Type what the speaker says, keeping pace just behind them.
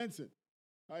Benson.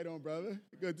 How you doing, brother?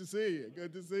 Good to see you.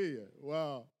 Good to see you.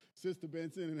 Wow. Sister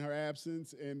Benson in her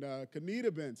absence, and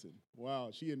Kanita Benson. Wow,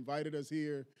 she invited us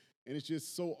here, and it's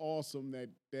just so awesome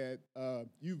that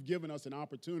you've given us an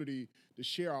opportunity to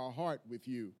share our heart with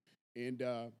you. And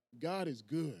God is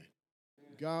good.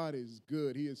 God is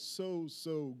good. He is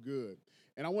so good.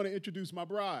 And I want to introduce my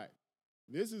bride.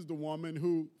 This is the woman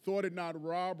who thought it not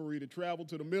robbery to travel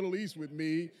to the Middle East with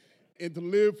me and to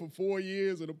live for 4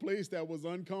 years in a place that was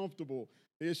uncomfortable.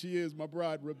 There she is, my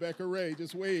bride, Rebecca Ray.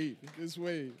 Just wave, just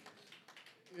wave.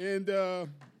 And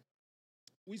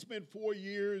we spent 4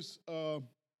 years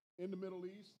in the Middle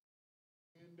East.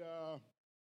 And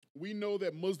we know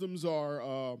that Muslims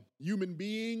are human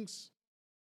beings.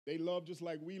 They love just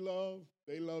like we love.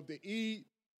 They love to eat.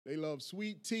 They love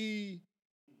sweet tea.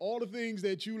 All the things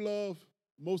that you love,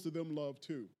 most of them love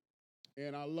too.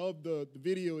 And I love the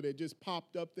video that just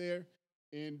popped up there.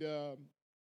 And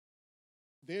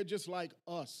they're just like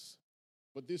us.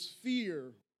 But this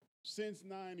fear, since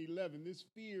 9/11, this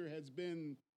fear has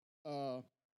been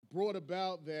brought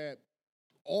about that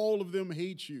all of them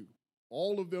hate you.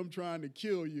 All of them trying to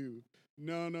kill you.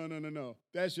 No.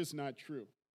 That's just not true.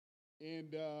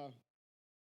 And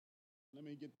let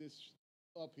me get this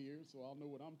up here so I'll know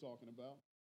what I'm talking about.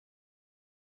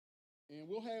 And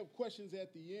we'll have questions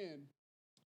at the end.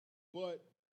 But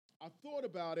I thought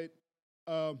about it.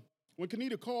 When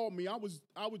Kanita called me, I was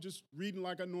just reading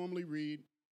like I normally read.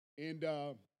 And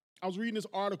I was reading this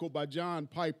article by John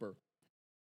Piper.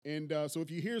 And so if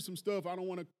you hear some stuff, I don't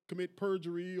want to commit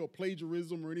perjury or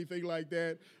plagiarism or anything like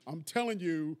that. I'm telling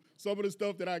you, some of the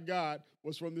stuff that I got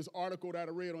was from this article that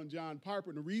I read on John Piper.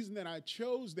 And the reason that I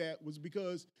chose that was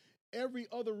because every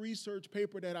other research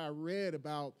paper that I read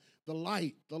about the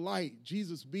light,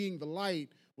 Jesus being the light,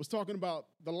 was talking about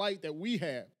the light that we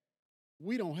have.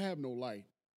 We don't have no light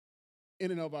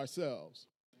in and of ourselves.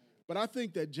 But I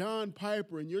think that John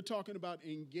Piper, and you're talking about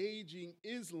engaging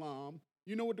Islam,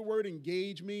 you know what the word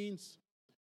engage means?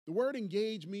 The word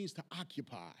engage means to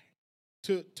occupy,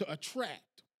 to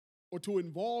attract, or to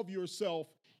involve yourself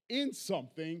in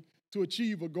something to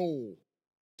achieve a goal,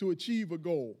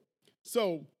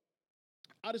 So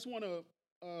I just want to,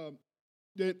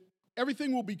 that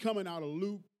everything will be coming out of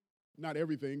Luke, not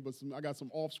everything, but I got some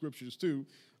off scriptures too.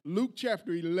 Luke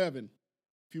chapter 11.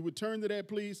 If you would turn to that,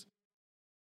 please.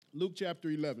 Luke chapter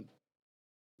 11.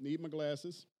 Need my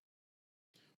glasses.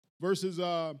 Verses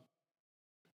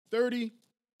 30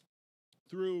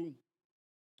 through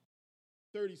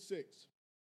 36.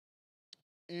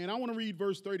 And I want to read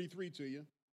verse 33 to you.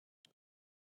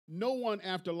 No one,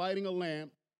 after lighting a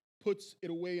lamp, puts it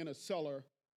away in a cellar,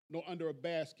 nor under a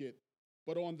basket,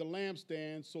 but on the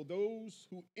lampstand, so those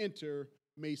who enter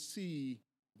may see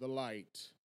the light.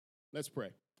 Let's pray.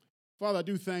 Father, I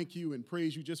do thank you and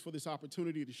praise you just for this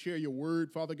opportunity to share your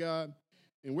word, Father God.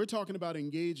 And we're talking about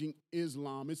engaging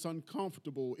Islam. It's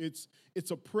uncomfortable. It's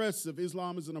oppressive.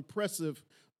 Islam is an oppressive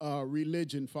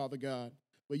religion, Father God.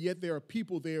 But yet there are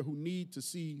people there who need to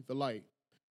see the light.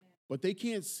 But they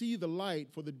can't see the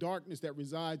light for the darkness that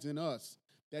resides in us,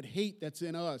 that hate that's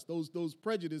in us, those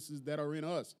prejudices that are in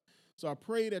us. So I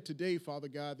pray that today, Father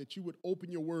God, that you would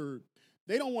open your word.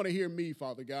 They don't want to hear me,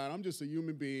 Father God. I'm just a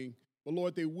human being. But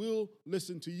Lord, they will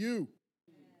listen to you.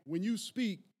 When you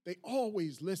speak, they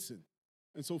always listen.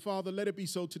 And so, Father, let it be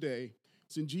so today.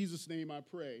 It's in Jesus' name I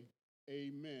pray.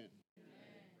 Amen.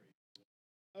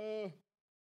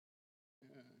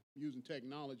 Using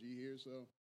technology here, so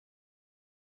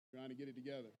trying to get it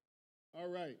together. All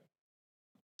right.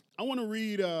 I want to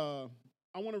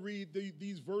read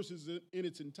these verses in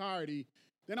its entirety.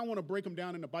 Then I want to break them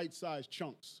down into bite-sized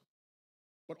chunks.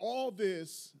 But all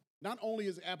this not only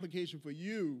is application for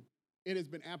you, it has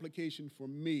been application for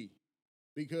me.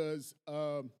 Because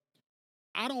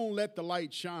I don't let the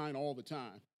light shine all the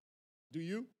time. Do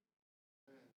you?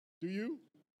 Do you?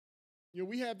 You know,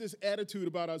 we have this attitude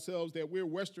about ourselves that we're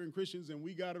Western Christians and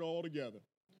we got it all together.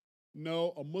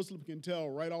 No, a Muslim can tell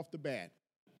right off the bat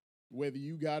whether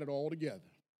you got it all together.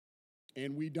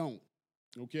 And we don't,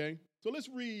 okay? So let's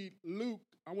read Luke.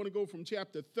 I want to go from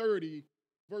chapter 30,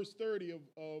 verse 30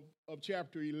 of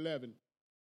chapter 11. I'm going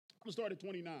to start at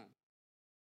 29.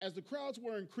 As the crowds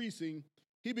were increasing,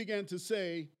 he began to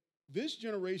say, "This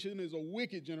generation is a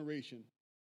wicked generation.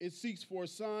 It seeks for a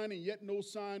sign, and yet no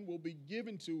sign will be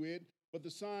given to it but the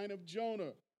sign of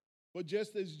Jonah. But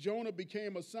just as Jonah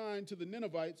became a sign to the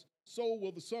Ninevites, so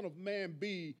will the Son of Man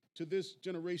be to this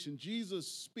generation." Jesus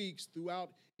speaks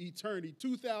throughout eternity.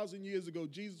 2,000 years ago,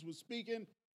 Jesus was speaking,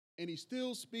 and he's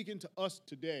still speaking to us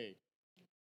today.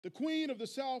 "The queen of the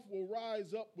south will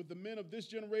rise up with the men of this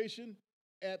generation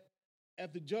at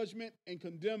the judgment and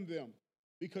condemn them.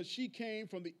 because she came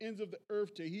from the ends of the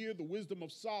earth to hear the wisdom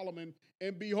of Solomon.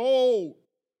 And behold,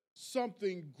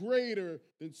 something greater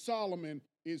than Solomon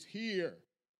is here.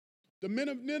 The men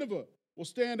of Nineveh will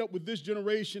stand up with this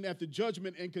generation at the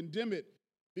judgment and condemn it,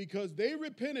 because they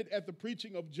repented at the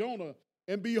preaching of Jonah.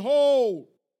 And behold,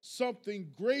 something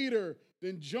greater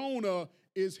than Jonah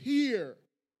is here.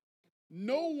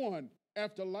 No one,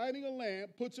 after lighting a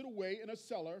lamp, puts it away in a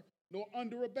cellar, nor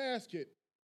under a basket,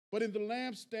 but in the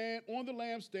lampstand, on the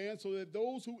lampstand, so that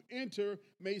those who enter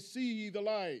may see the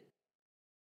light.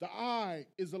 The eye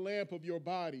is the lamp of your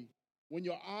body. When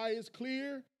your eye is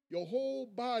clear, your whole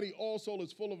body also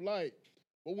is full of light.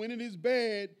 But when it is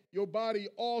bad, your body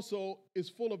also is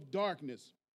full of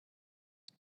darkness.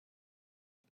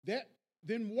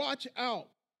 Then watch out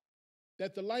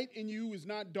that the light in you is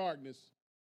not darkness.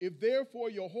 If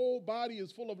therefore your whole body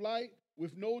is full of light,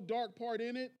 with no dark part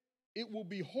in it, it will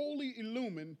be wholly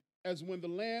illumined, as when the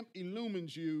lamp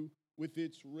illumines you with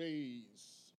its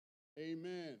rays.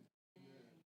 Amen.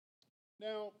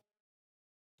 Now,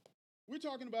 we're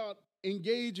talking about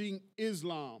engaging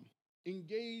Islam.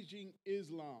 Engaging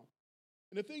Islam.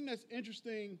 And the thing that's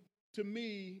interesting to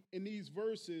me in these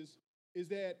verses is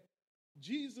that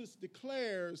Jesus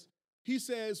declares, he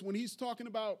says, when he's talking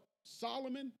about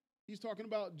Solomon, he's talking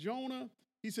about Jonah,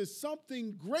 he says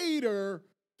something greater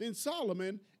than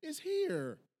Solomon is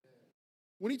here.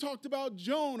 When he talked about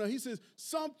Jonah, he says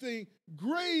something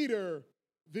greater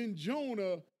than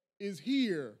Jonah is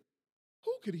here.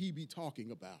 Who could he be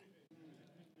talking about?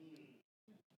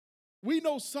 We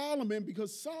know Solomon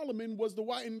because Solomon was the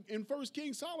wise. In 1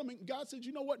 Kings, Solomon, God said,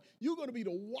 you know what? You're going to be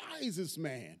the wisest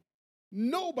man.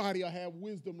 Nobody will have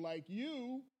wisdom like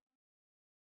you.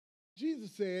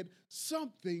 Jesus said,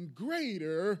 something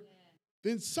greater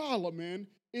than Solomon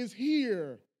is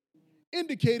here,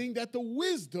 indicating that the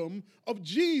wisdom of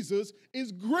Jesus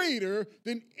is greater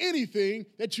than anything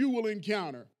that you will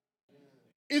encounter.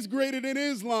 It's greater than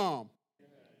Islam.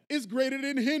 It's greater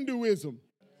than Hinduism.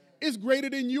 It's greater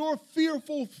than your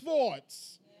fearful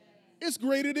thoughts. It's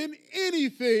greater than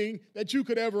anything that you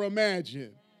could ever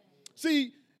imagine.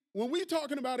 See, when we're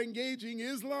talking about engaging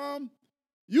Islam,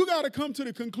 you got to come to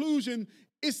the conclusion,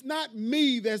 it's not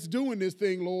me that's doing this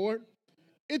thing, Lord.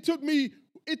 It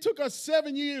took us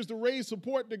 7 years to raise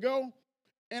support to go,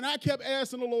 and I kept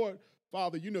asking the Lord,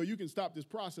 Father, you can stop this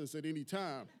process at any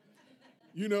time,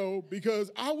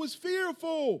 because I was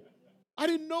fearful. I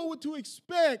didn't know what to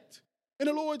expect. And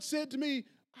the Lord said to me,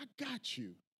 I got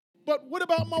you. But what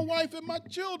about my wife and my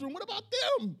children? What about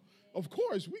them? Of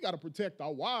course, we got to protect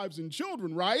our wives and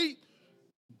children, right?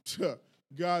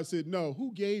 God said, no,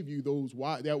 who gave you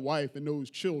that wife and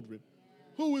those children?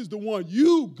 Who is the one?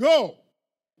 You go.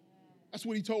 That's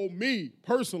what he told me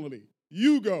personally.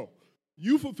 You go.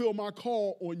 You fulfill my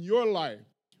call on your life.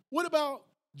 What about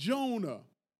Jonah?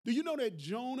 Do you know that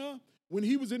Jonah, when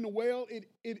he was in the whale,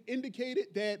 it indicated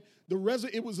that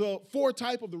it was a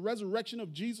foretype of the resurrection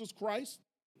of Jesus Christ?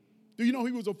 Do you know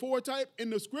he was a foretype?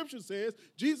 And the scripture says,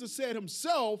 Jesus said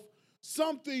himself,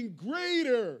 something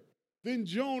greater than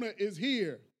Jonah is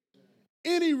here.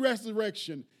 Any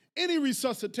resurrection, any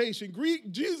resuscitation,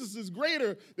 Jesus is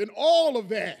greater than all of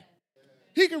that.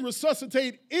 He can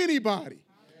resuscitate anybody.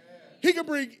 He can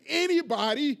bring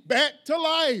anybody back to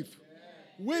life.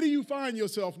 Where do you find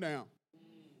yourself now?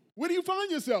 Where do you find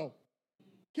yourself?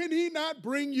 Can he not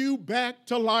bring you back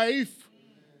to life?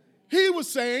 He was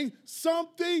saying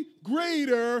something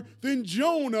greater than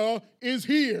Jonah is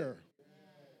here.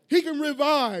 He can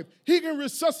revive. He can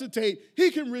resuscitate.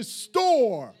 He can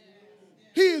restore.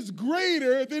 He is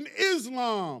greater than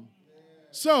Islam.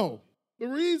 So the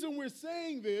reason we're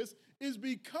saying this is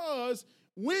because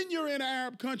when you're in an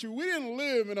Arab country, we didn't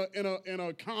live in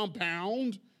a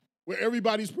compound where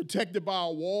everybody's protected by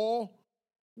a wall.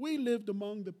 We lived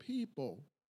among the people.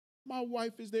 My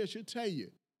wife is there. She'll tell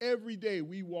you. Every day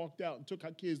we walked out and took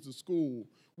our kids to school.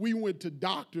 We went to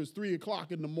doctors 3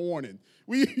 o'clock in the morning.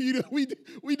 We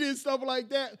did stuff like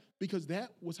that because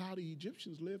that was how the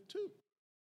Egyptians lived too.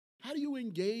 How do you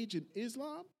engage in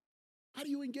Islam? How do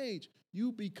you engage?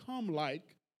 You become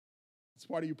like, it's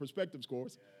part of your perspectives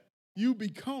course. You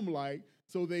become like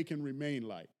so they can remain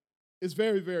like. It's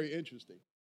very, very interesting.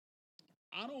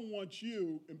 I don't want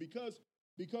you, and because of,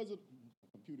 the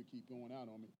computer keep going out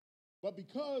on me, but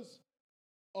because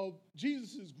of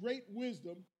Jesus' great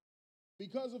wisdom,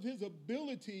 because of his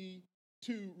ability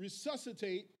to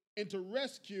resuscitate and to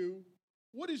rescue,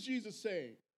 what is Jesus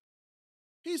saying?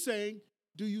 He's saying,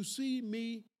 do you see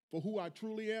me for who I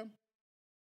truly am?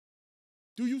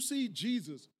 Do you see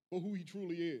Jesus for who he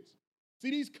truly is?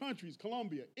 See, these countries,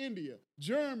 Colombia, India,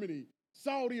 Germany,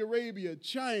 Saudi Arabia,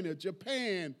 China,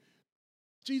 Japan,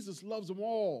 Jesus loves them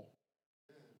all.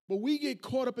 But we get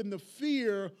caught up in the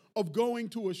fear of going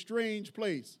to a strange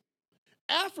place.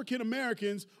 African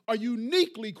Americans are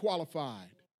uniquely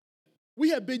qualified. We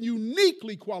have been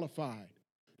uniquely qualified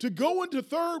to go into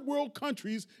third world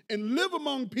countries and live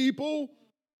among people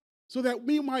so that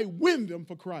we might win them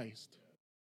for Christ.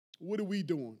 What are we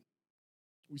doing?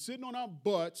 We sitting on our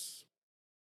butts.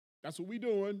 That's what we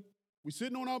doing. We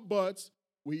sitting on our butts.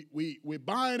 We're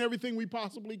buying everything we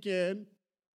possibly can.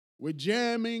 We're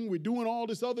jamming. We're doing all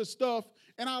this other stuff.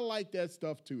 And I like that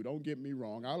stuff too. Don't get me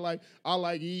wrong. I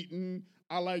like eating.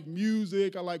 I like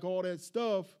music. I like all that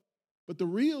stuff. But the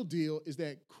real deal is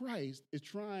that Christ is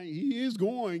he is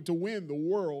going to win the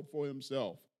world for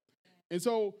himself. And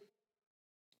so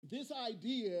this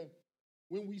idea,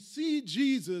 when we see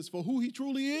Jesus for who he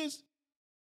truly is,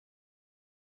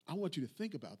 I want you to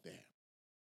think about that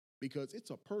because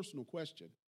it's a personal question.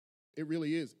 It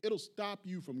really is. It'll stop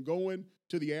you from going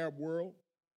to the Arab world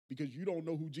because you don't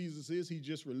know who Jesus is. He's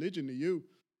just religion to you.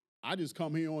 I just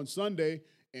come here on Sunday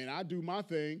and I do my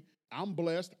thing. I'm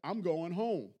blessed. I'm going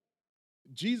home.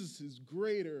 Jesus is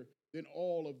greater than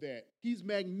all of that. He's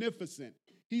magnificent.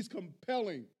 He's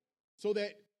compelling so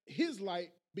that his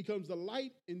light becomes the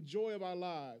light and joy of our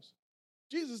lives.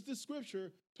 Jesus, this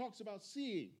scripture talks about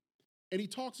seeing, and he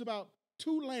talks about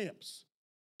two lamps.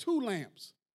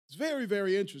 It's very,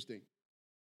 very interesting.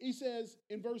 He says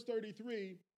in verse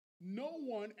 33, no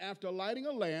one after lighting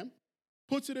a lamp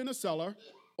puts it in a cellar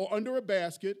or under a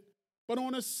basket, but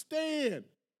on a stand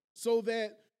so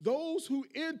that those who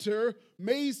enter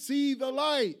may see the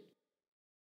light.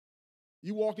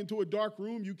 You walk into a dark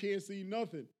room, you can't see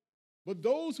nothing. But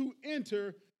those who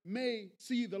enter may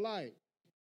see the light.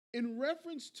 In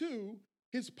reference to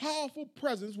his powerful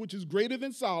presence, which is greater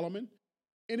than Solomon,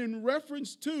 and in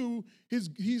reference to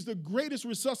he's the greatest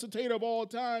resuscitator of all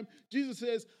time, Jesus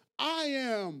says, I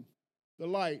am the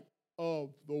light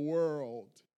of the world.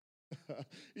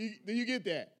 Do you get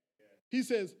that? He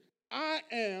says, I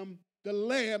am the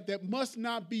lamp that must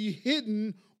not be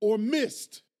hidden or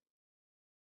missed.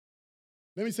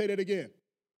 Let me say that again.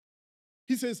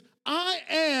 He says, I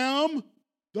am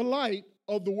the light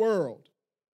of the world.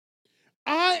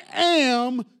 I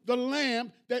am the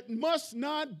lamp that must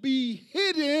not be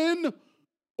hidden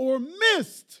or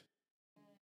missed.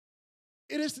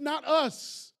 It is not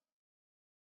us.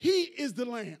 He is the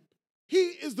lamp. He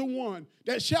is the one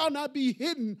that shall not be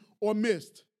hidden or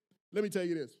missed. Let me tell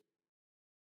you this.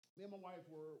 Me and my wife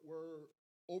were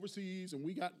overseas, and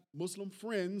we got Muslim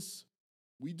friends.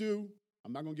 We do.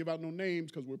 I'm not going to give out no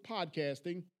names because we're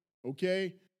podcasting,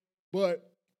 okay?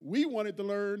 But we wanted to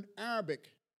learn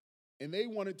Arabic, and they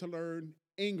wanted to learn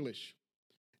English.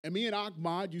 And me and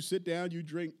Ahmad, you sit down, you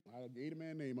drink. I gave the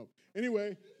man name up.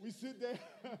 Anyway, we sit down,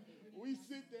 and we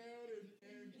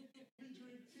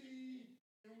drink tea,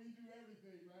 and we do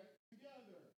everything, right?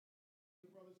 Together. The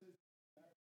brother says,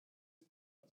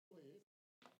 go ahead.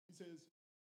 He says,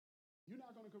 you're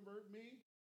not going to convert me,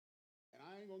 and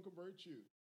I ain't going to convert you.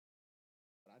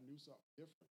 But I knew something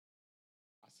different.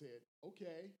 I said,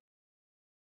 okay,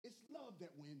 it's love that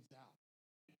wins out.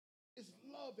 It's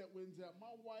love that wins out.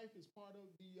 My wife is part of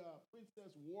the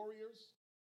Princess Warriors.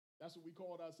 That's what we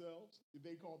called ourselves.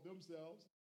 They called themselves.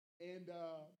 And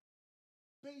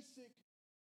basic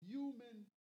human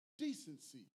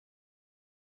decency.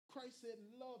 Christ said,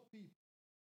 love people.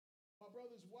 My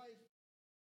brother's wife,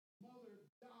 mother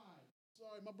died.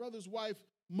 Sorry, my brother's wife,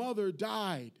 mother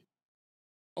died.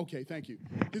 Okay, thank you.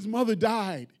 His mother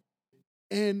died.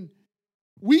 And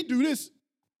we do this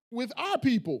with our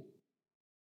people.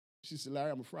 She said,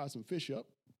 Larry, I'm going to fry some fish up,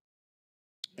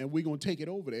 and we're going to take it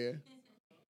over there.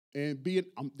 And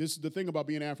this is the thing about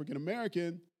being African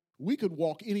American, we could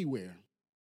walk anywhere.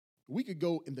 We could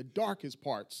go in the darkest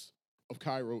parts of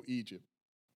Cairo, Egypt,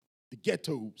 the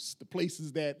ghettos, the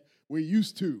places that we're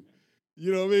used to.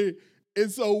 You know what I mean?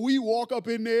 And so we walk up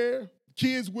in there,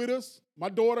 kids with us. My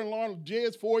daughter-in-law,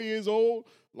 Jed's 4 years old.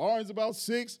 Lauren's about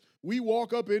 6. We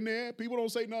walk up in there. People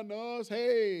don't say nothing to us.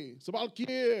 Hey, Sabal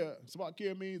Kir. Sabal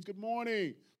Kir means good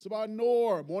morning. Sabal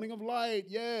Noor, morning of light.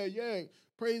 Yeah.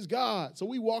 Praise God. So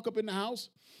we walk up in the house,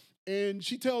 and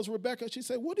she tells Rebecca, she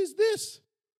said, what is this?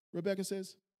 Rebecca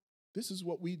says, this is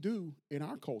what we do in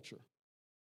our culture.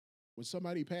 When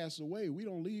somebody passes away, we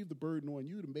don't leave the burden on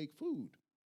you to make food.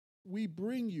 We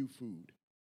bring you food.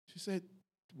 She said,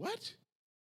 what?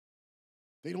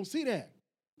 They don't see that.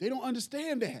 They don't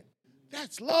understand that.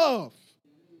 That's love.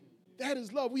 That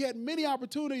is love. We had many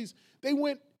opportunities. They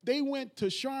went to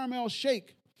Sharm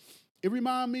el-Sheikh. It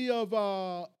reminded me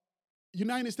of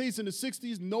United States in the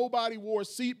 60s. Nobody wore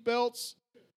seat belts.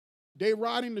 They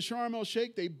riding the Sharm el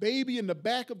Sheikh. They baby in the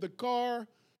back of the car.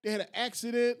 They had an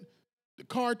accident. The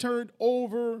car turned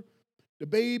over. The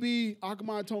baby,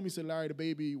 Akamai told me, said, Larry, the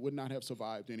baby would not have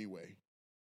survived anyway.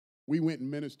 We went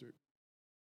and ministered.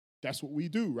 That's what we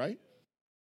do, right?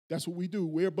 That's what we do.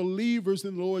 We're believers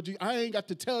in the Lord Jesus. I ain't got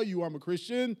to tell you I'm a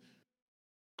Christian.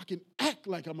 I can act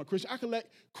like I'm a Christian. I can let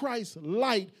Christ's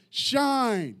light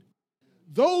shine.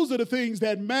 Those are the things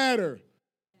that matter.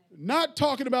 Not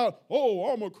talking about,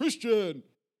 oh, I'm a Christian.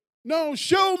 No,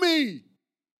 show me.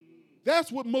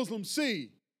 That's what Muslims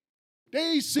see.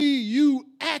 They see you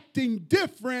acting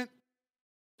different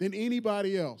than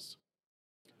anybody else.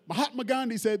 Mahatma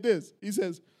Gandhi said this. He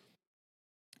says,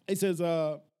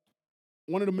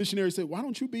 one of the missionaries said, why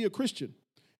don't you be a Christian?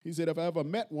 He said, if I ever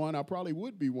met one, I probably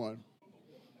would be one.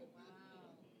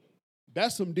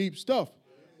 That's some deep stuff.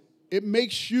 It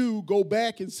makes you go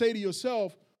back and say to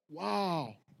yourself,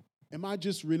 wow, am I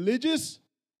just religious?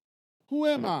 Who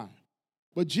am I?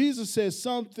 But Jesus says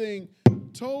something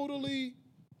totally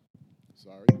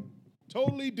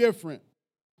different.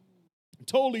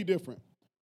 Totally different.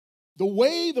 The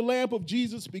way the lamp of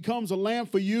Jesus becomes a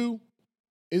lamp for you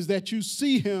is that you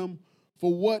see him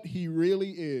for what he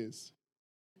really is.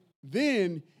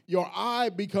 Then your eye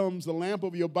becomes the lamp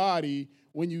of your body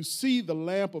when you see the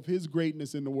lamp of his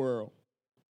greatness in the world.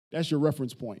 That's your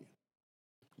reference point.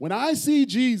 When I see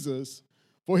Jesus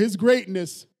for his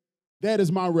greatness, that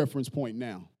is my reference point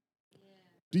now.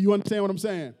 Do you understand what I'm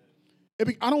saying?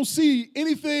 I don't see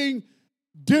anything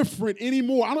different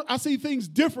anymore. I see things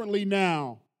differently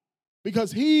now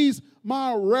because he's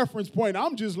my reference point.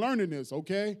 I'm just learning this,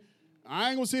 okay? I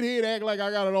ain't going to sit here and act like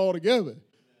I got it all together.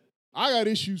 I got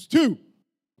issues too,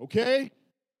 okay?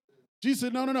 Jesus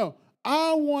said, no.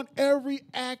 I want every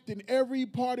act and every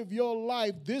part of your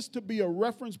life, this to be a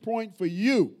reference point for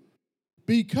you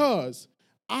because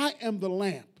I am the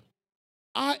lamp.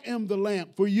 I am the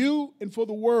lamp for you and for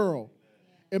the world.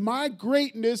 And my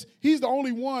greatness, he's the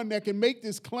only one that can make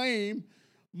this claim.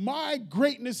 My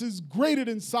greatness is greater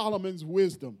than Solomon's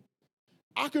wisdom.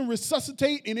 I can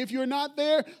resuscitate, and if you're not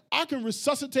there, I can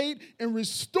resuscitate and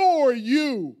restore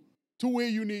you to where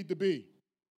you need to be.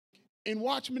 In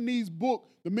Watchman Nee's book,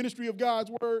 The Ministry of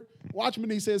God's Word, Watchman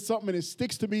Nee says something and it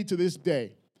sticks to me to this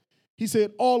day. He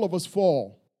said, all of us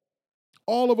fall.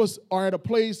 All of us are at a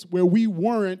place where we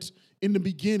weren't in the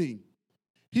beginning.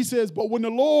 He says, but when the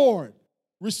Lord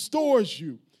restores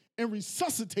you and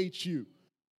resuscitates you,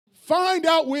 find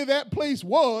out where that place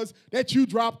was that you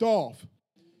dropped off.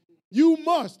 You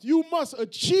must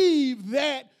achieve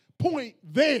that point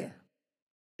there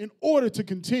in order to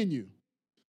continue.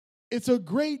 It's a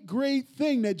great, great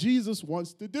thing that Jesus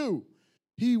wants to do.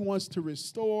 He wants to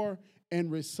restore and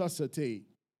resuscitate.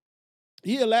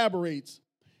 He elaborates.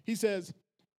 He says,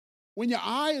 when your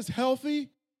eye is healthy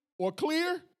or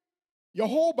clear, your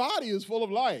whole body is full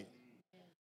of light.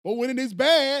 But when it is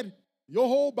bad, your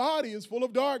whole body is full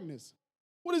of darkness.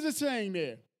 What is it saying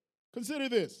there? Consider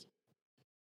this.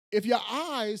 If your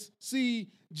eyes see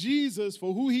Jesus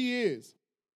for who he is,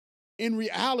 in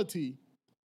reality,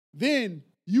 then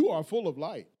you are full of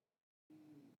light.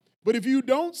 But if you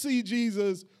don't see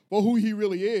Jesus for who he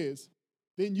really is,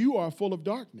 then you are full of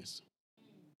darkness.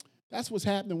 That's what's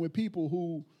happening with people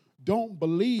who don't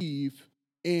believe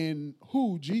in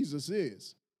who Jesus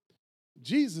is.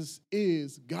 Jesus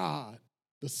is God,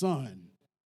 the Son.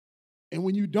 And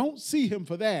when you don't see him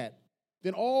for that,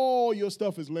 then all your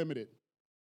stuff is limited.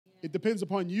 It depends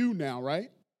upon you now, right?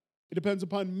 It depends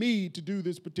upon me to do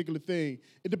this particular thing.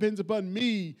 It depends upon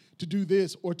me to do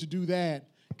this or to do that.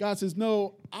 God says,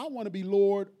 no, I want to be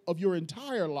Lord of your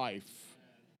entire life.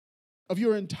 Of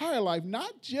your entire life,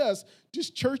 not just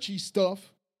churchy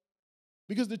stuff.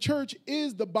 Because the church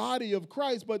is the body of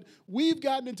Christ, but we've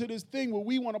gotten into this thing where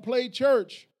we want to play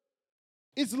church.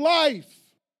 It's life.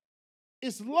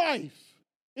 It's life.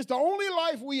 It's the only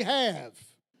life we have.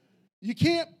 You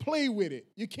can't play with it.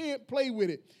 You can't play with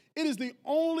it. It is the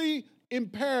only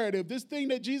imperative. This thing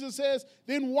that Jesus says,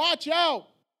 then watch out.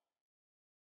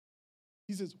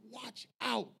 He says, watch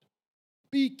out.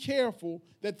 Be careful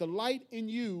that the light in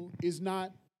you is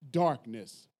not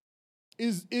darkness.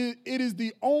 It is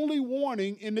the only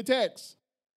warning in the text.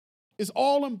 It's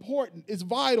all important. It's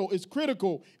vital. It's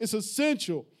critical. It's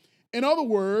essential. In other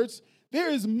words, there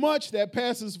is much that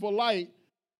passes for light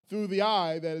through the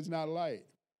eye that is not light.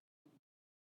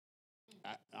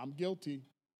 I'm guilty.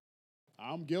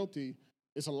 I'm guilty.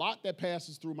 It's a lot that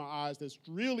passes through my eyes that's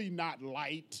really not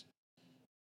light.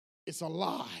 It's a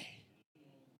lie.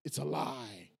 It's a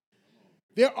lie.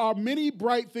 There are many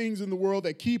bright things in the world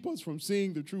that keep us from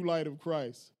seeing the true light of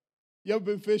Christ. You ever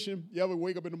been fishing? You ever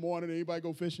wake up in the morning and anybody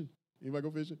go fishing? Anybody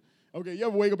go fishing? Okay, you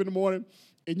ever wake up in the morning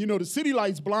and you know the city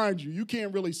lights blind you. You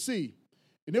can't really see.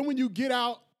 And then when you get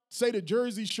out, say the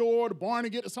Jersey Shore, the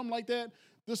Barnegat or something like that,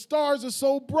 the stars are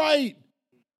so bright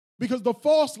because the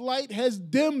false light has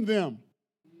dimmed them.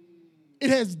 It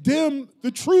has dimmed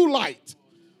the true light.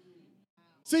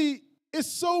 See,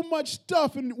 it's so much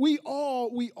stuff, and we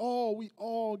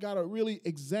all got to really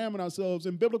examine ourselves.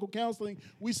 In biblical counseling,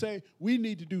 we say we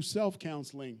need to do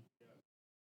self-counseling.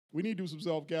 We need to do some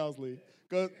self-counseling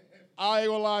because I ain't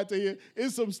gonna lie to you,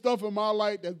 it's some stuff in my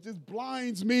life that just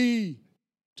blinds me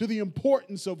to the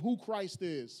importance of who Christ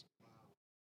is.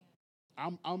 I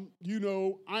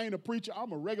ain't a preacher.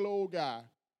 I'm a regular old guy.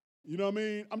 You know what I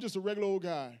mean? I'm just a regular old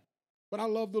guy. But I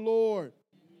love the Lord.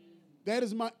 That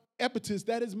is my impetus.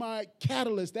 That is my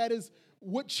catalyst. That is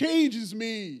what changes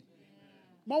me.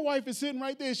 My wife is sitting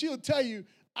right there. She'll tell you,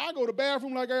 I go to the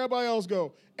bathroom like everybody else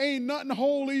go. Ain't nothing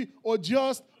holy or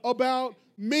just about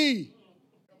me.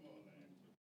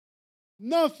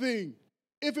 Nothing.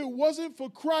 If it wasn't for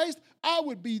Christ, I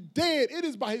would be dead. It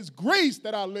is by his grace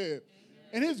that I live.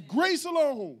 And his grace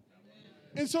alone.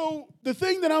 And so the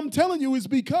thing that I'm telling you is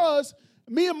because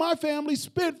me and my family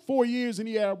spent 4 years in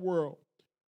the Arab world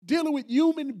dealing with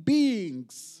human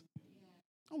beings.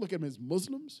 I don't look at them as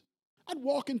Muslims. I'd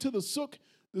walk into the souk.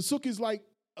 The souk is like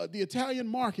the Italian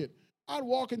market. I'd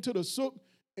walk into the souk,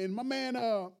 and my man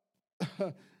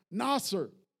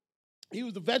Nasser, he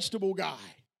was the vegetable guy,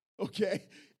 okay?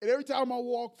 And every time I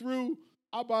walk through,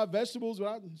 I buy vegetables when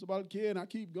I was about a kid, and I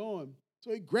keep going.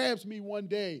 So he grabs me one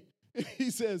day, and he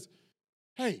says,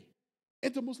 hey,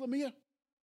 enta Muslimia?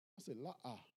 I said,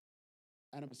 la'a,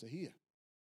 ana Masihia.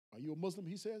 Are you a Muslim,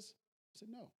 he says? I said,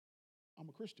 no, I'm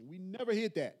a Christian. We never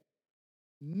hid that.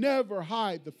 Never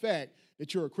hide the fact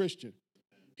that you're a Christian.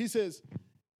 He says,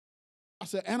 I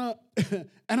said, ana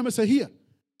Masihia.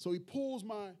 So he pulls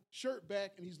my shirt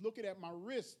back, and he's looking at my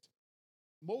wrist.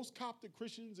 Most Coptic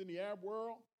Christians in the Arab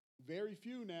world, very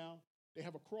few now, they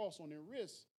have a cross on their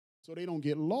wrist so they don't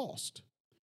get lost.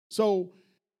 So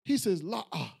he says,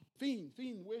 Fiend,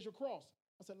 where's your cross?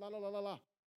 I said, la.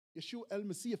 Yeshua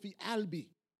el-Masih fi albi.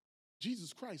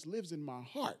 Jesus Christ lives in my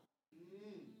heart.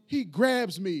 He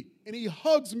grabs me and he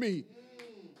hugs me.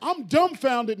 I'm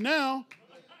dumbfounded now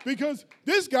because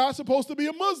this guy's supposed to be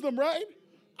a Muslim, right?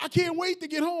 I can't wait to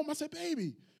get home. I said,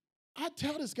 baby, I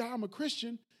tell this guy I'm a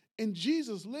Christian and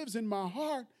Jesus lives in my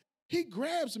heart. He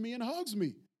grabs me and hugs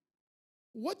me.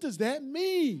 What does that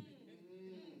mean?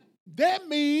 That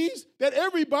means that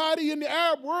everybody in the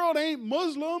Arab world ain't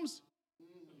Muslims.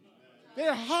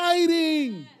 They're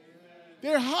hiding.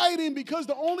 They're hiding because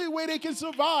the only way they can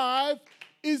survive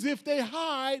is if they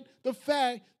hide the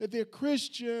fact that they're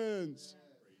Christians.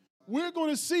 We're going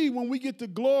to see when we get to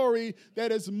glory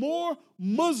that as more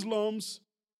Muslims,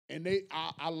 and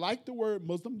I like the word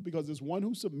Muslim because it's one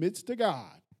who submits to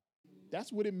God.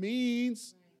 That's what it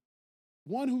means.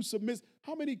 One who submits.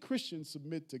 How many Christians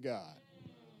submit to God?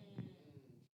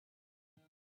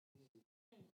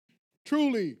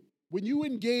 Truly, when you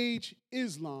engage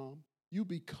Islam, you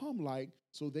become like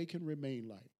so they can remain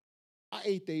like. I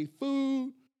ate their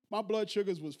food. My blood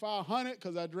sugars was 500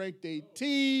 because I drank their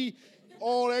tea,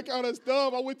 all that kind of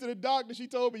stuff. I went to the doctor. She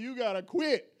told me, you got to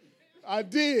quit. I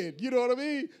did. You know what I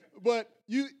mean? But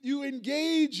you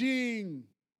engaging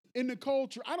in the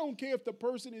culture. I don't care if the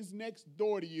person is next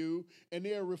door to you and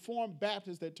they're a Reformed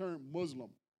Baptist that turned Muslim.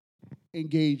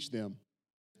 Engage them.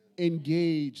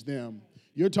 Engage them.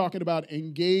 You're talking about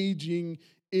engaging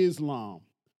Islam.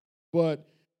 But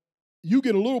you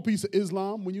get a little piece of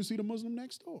Islam when you see the Muslim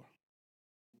next door.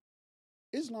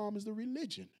 Islam is the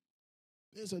religion.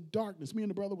 There's a darkness. Me and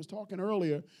the brother was talking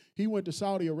earlier. He went to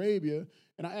Saudi Arabia,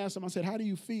 and I asked him, I said, how do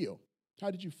you feel?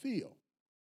 How did you feel?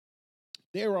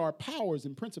 There are powers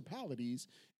and principalities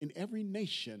in every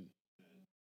nation.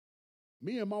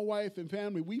 Me and my wife and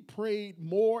family, we prayed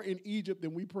more in Egypt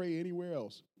than we pray anywhere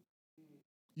else.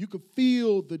 You could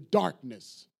feel the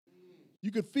darkness.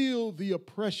 You could feel the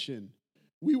oppression.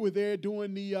 We were there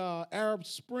during the Arab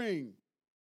Spring,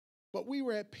 but we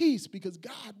were at peace because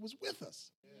God was with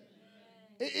us.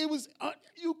 It was,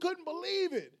 you couldn't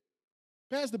believe it.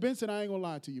 Pastor Benson, I ain't gonna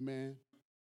lie to you, man.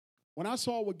 When I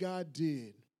saw what God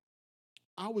did,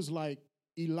 I was like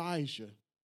Elijah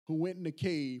who went in the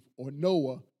cave, or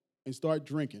Noah, and started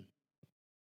drinking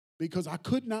because I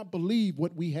could not believe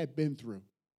what we had been through.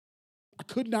 I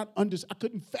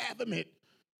couldn't fathom it.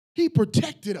 He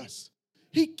protected us.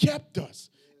 He kept us.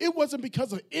 It wasn't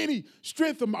because of any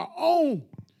strength of my own,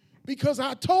 because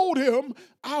I told him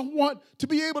I want to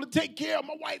be able to take care of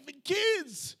my wife and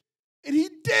kids. And he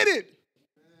did it.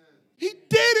 He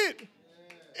did it.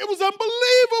 It was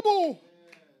unbelievable.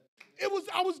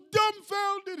 I was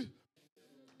dumbfounded.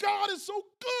 God is so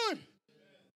good.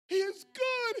 He is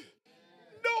good.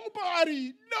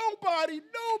 Nobody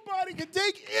can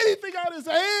take anything out of his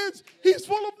hands. He's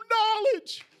full of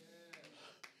knowledge.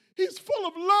 He's full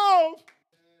of love.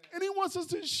 And he wants us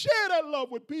to share that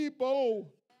love with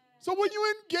people. So when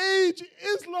you engage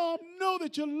Islam, know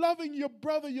that you're loving your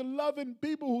brother. You're loving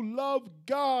people who love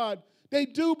God. They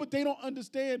do, but they don't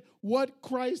understand what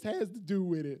Christ has to do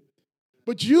with it.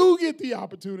 But you get the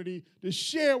opportunity to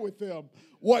share with them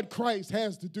what Christ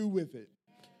has to do with it.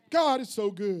 God is so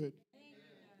good.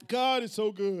 God is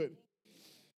so good.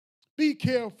 Be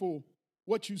careful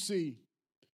what you see.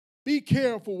 Be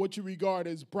careful what you regard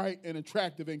as bright and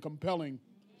attractive and compelling.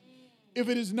 If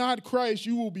it is not Christ,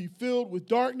 you will be filled with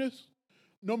darkness,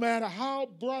 no matter how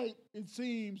bright it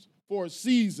seems for a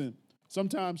season.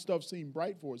 Sometimes stuff seems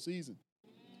bright for a season.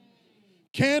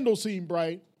 Candles seem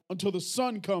bright until the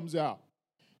sun comes out.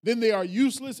 Then they are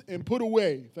useless and put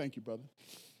away. Thank you, brother.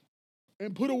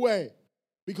 And put away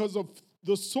because of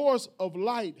the source of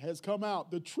light has come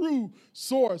out. The true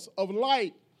source of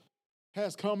light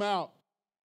has come out.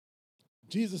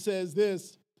 Jesus says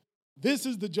this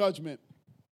is the judgment,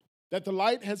 that the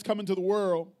light has come into the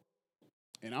world.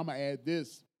 And I'm going to add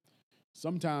this.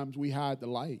 Sometimes we hide the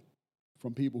light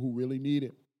from people who really need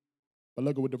it. But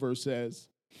look at what the verse says.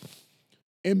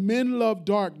 And men love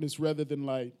darkness rather than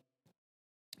light,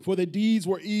 for their deeds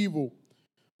were evil.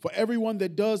 For everyone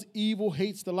that does evil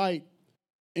hates the light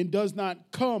and does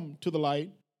not come to the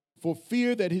light for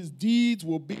fear that his deeds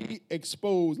will be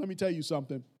exposed. Let me tell you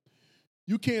something.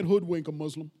 You can't hoodwink a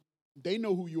Muslim. They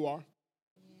know who you are.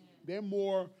 They're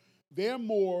more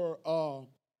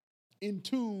in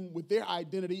tune with their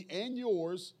identity and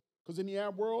yours, because in the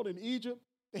Arab world, in Egypt,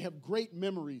 they have great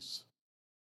memories.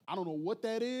 I don't know what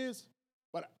that is,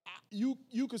 but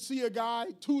you could see a guy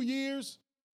 2 years,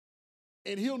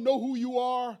 and he'll know who you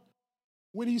are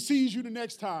when he sees you the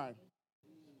next time.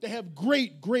 They have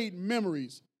great, great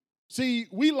memories. See,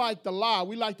 we like to lie.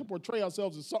 We like to portray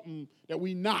ourselves as something that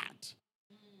we not.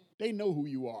 They know who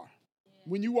you are.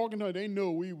 When you walk in there, they know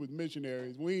we were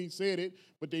missionaries. We ain't said it,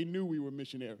 but they knew we were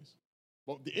missionaries.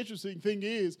 But the interesting thing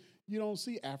is, you don't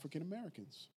see African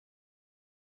Americans.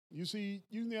 You see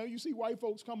white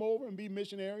folks come over and be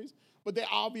missionaries, but they're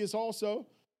obvious also.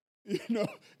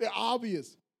 They're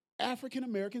obvious. African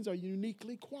Americans are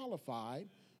uniquely qualified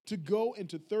to go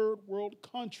into third world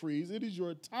countries. It is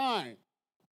your time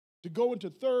to go into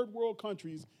third world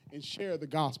countries and share the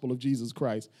gospel of Jesus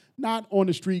Christ. Not on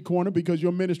the street corner, because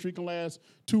your ministry can last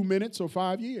 2 minutes or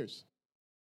 5 years.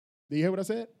 Do you hear what I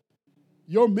said?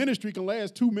 Your ministry can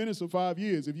last 2 minutes or 5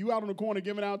 years. If you out on the corner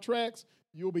giving out tracts,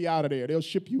 you'll be out of there. They'll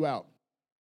ship you out.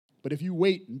 But if you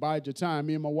wait and bide your time,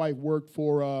 me and my wife worked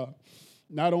for,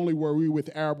 not only were we with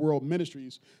Arab World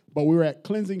Ministries, but we were at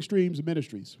Cleansing Streams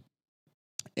Ministries.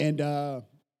 And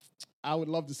I would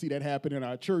love to see that happen in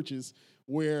our churches,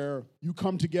 where you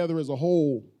come together as a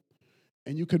whole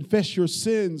and you confess your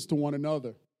sins to one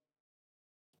another.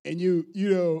 And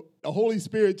the Holy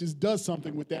Spirit just does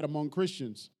something with that among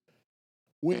Christians.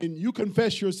 When you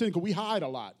confess your sin, because we hide a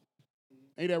lot.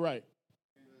 Ain't that right?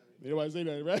 Everybody say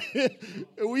that,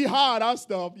 right? We hide our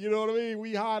stuff, you know what I mean?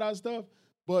 We hide our stuff.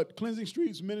 But Cleansing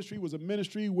Streets Ministry was a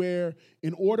ministry where,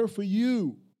 in order for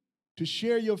you to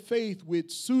share your faith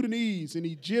with Sudanese and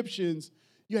Egyptians,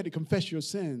 you had to confess your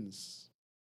sins.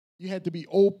 You had to be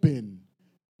open.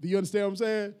 Do you understand what I'm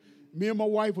saying? Me and my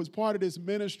wife was part of this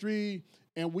ministry,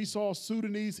 and we saw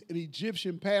Sudanese and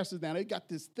Egyptian pastors. Now, they got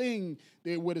this thing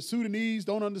where the Sudanese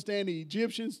don't understand the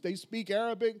Egyptians. They speak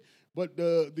Arabic, but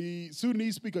the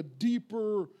Sudanese speak a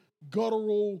deeper,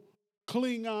 guttural,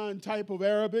 Klingon type of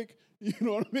Arabic. You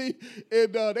know what I mean?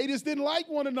 And they just didn't like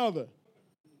one another.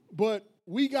 But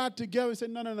we got together and said,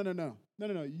 no.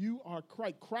 You are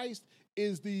Christ. Christ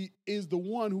is the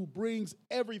one who brings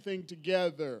everything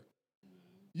together.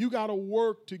 You got to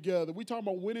work together. We talking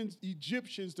about winning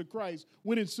Egyptians to Christ,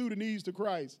 winning Sudanese to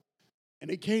Christ. And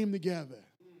they came together.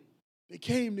 They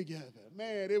came together.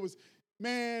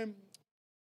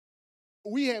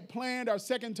 We had planned our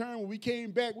second term. When we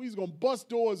came back, we was going to bust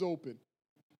doors open.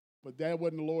 But that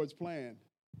wasn't the Lord's plan.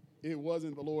 It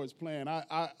wasn't the Lord's plan.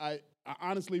 I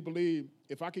honestly believe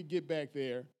if I could get back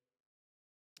there,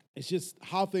 it's just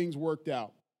how things worked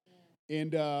out.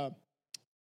 And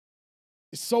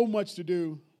it's so much to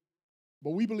do,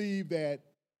 but we believe that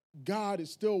God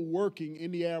is still working in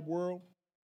the Arab world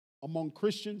among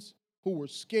Christians who were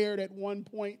scared at one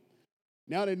point.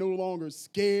 Now they're no longer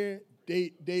scared.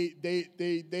 They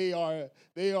are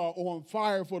on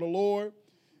fire for the Lord.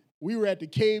 We were at the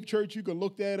Cave Church. You can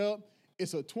look that up.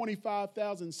 It's a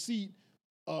 25,000 seat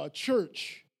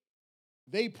church.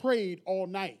 They prayed all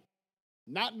night.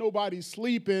 Not nobody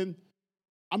sleeping.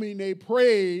 I mean, they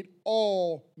prayed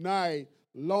all night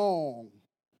long,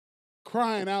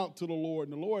 crying out to the Lord,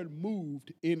 and the Lord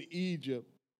moved in Egypt.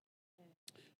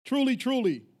 Truly,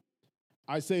 truly,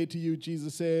 I say to you,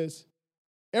 Jesus says,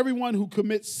 everyone who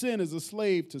commits sin is a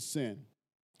slave to sin.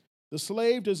 The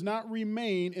slave does not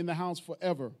remain in the house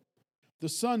forever. The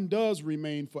son does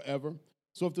remain forever.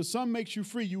 So if the son makes you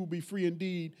free, you will be free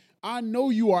indeed. I know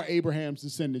you are Abraham's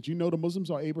descendants. You know the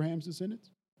Muslims are Abraham's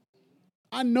descendants?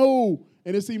 I know,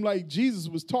 and it seemed like Jesus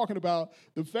was talking about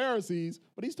the Pharisees,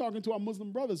 but he's talking to our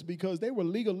Muslim brothers because they were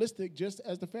legalistic just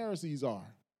as the Pharisees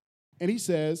are. And he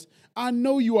says, I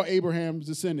know you are Abraham's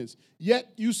descendants,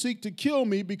 yet you seek to kill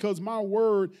me because my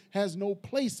word has no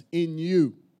place in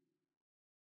you.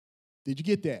 Did you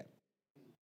get that?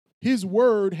 His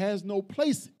word has no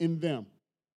place in them.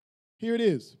 Here it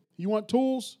is. You want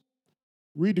tools?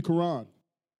 Read the Quran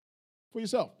for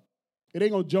yourself. It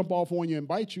ain't going to jump off on you and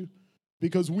bite you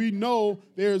because we know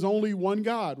there's only one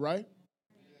God, right?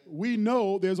 We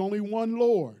know there's only one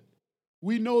Lord.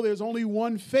 We know there's only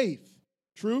one faith.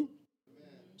 True?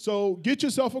 So get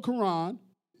yourself a Quran.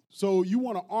 So you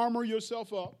want to armor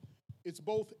yourself up. It's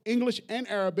both English and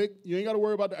Arabic. You ain't got to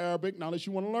worry about the Arabic. Now, unless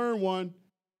you want to learn one,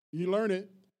 you learn it.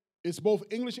 It's both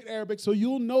English and Arabic, so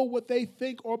you'll know what they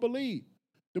think or believe.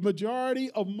 The majority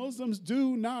of Muslims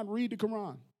do not read the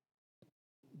Quran.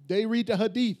 They read the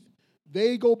Hadith.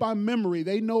 They go by memory.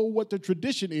 They know what the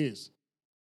tradition is.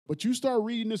 But you start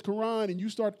reading this Quran and you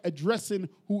start addressing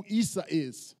who Isa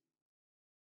is.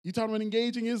 You talking about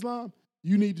engaging Islam?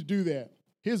 You need to do that.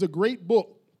 Here's a great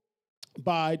book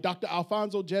by Dr.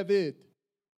 Alfonso Javed.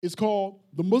 It's called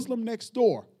The Muslim Next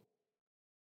Door.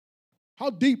 How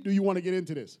deep do you want to get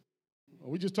into this? Are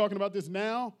we just talking about this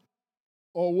now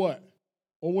or what?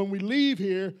 Or when we leave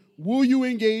here, will you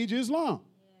engage Islam?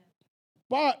 Yeah.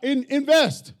 But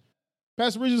invest.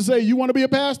 Pastor Richard say, you want to be a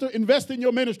pastor? Invest in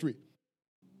your ministry.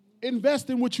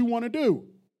 Invest in what you want to do.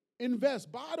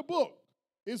 Invest. Buy the book.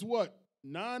 It's what?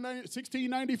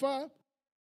 $16.95?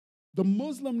 The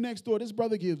Muslim Next Door, this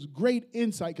brother gives great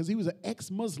insight because he was an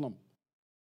ex-Muslim.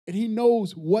 And he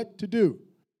knows what to do.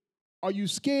 Are you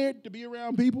scared to be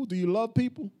around people? Do you love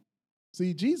people?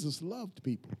 See, Jesus loved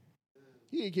people.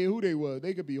 He didn't care who they were.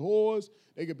 They could be whores.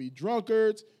 They could be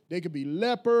drunkards. They could be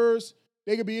lepers.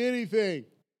 They could be anything.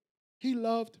 He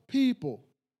loved people.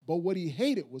 But what he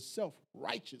hated was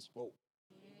self-righteous folk.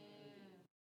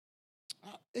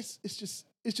 It's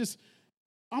just,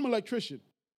 I'm an electrician.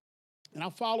 And I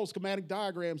follow schematic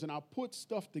diagrams and I put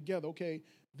stuff together. Okay,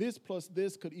 this plus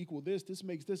this could equal this. This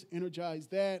makes this energize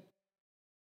that.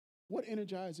 What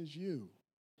energizes you?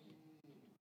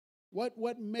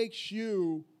 What makes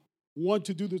you want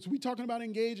to do this? We're talking about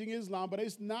engaging Islam, but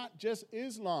it's not just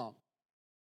Islam.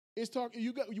 It's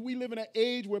we live in an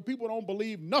age where people don't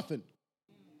believe nothing.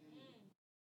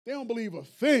 They don't believe a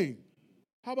thing.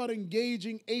 How about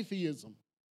engaging atheism?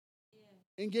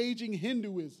 Engaging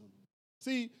Hinduism?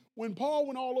 See, when Paul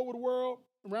went all over the world,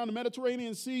 around the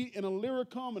Mediterranean Sea, in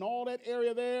Illyricum and all that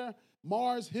area there,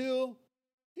 Mars Hill,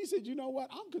 he said, you know what?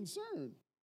 I'm concerned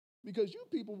because you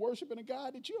people worshiping a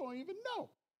God that you don't even know.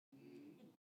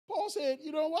 Paul said,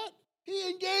 you know what? He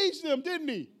engaged them, didn't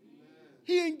he?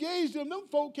 He engaged them. Them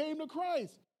folk came to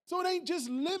Christ. So it ain't just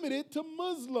limited to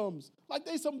Muslims, like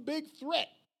they some big threat.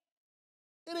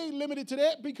 It ain't limited to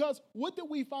that because what did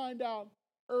we find out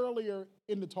earlier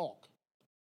in the talk?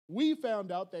 We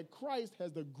found out that Christ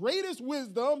has the greatest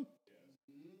wisdom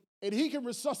and he can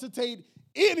resuscitate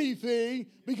anything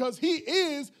because he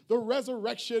is the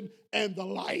resurrection and the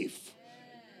life.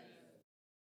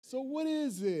 So what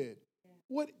is it?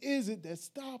 What is it that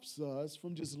stops us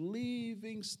from just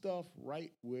leaving stuff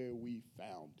right where we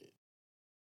found it?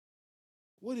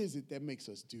 What is it that makes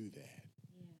us do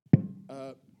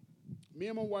that? Me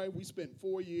and my wife, we spent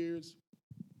 4 years,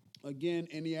 again,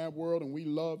 in the Arab world, and we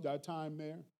loved our time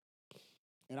there.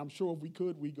 And I'm sure if we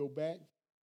could, we'd go back.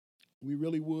 We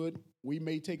really would. We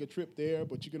may take a trip there,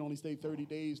 but you can only stay 30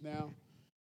 days now.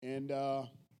 And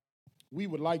we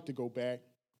would like to go back.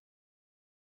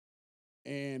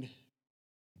 And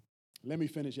let me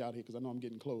finish out here because I know I'm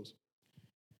getting close.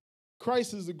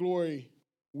 Christ is the glory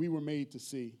we were made to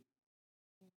see.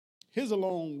 His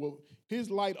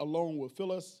light alone will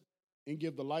fill us and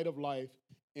give the light of life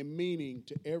and meaning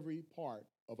to every part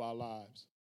of our lives.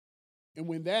 And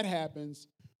when that happens,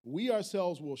 we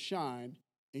ourselves will shine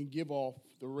and give off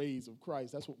the rays of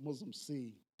Christ. That's what Muslims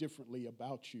see differently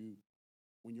about you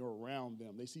when you're around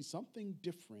them. They see something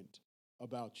different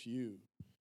about you.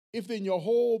 If then your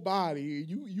whole body,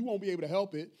 you won't be able to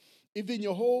help it, if then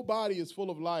your whole body is full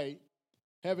of light,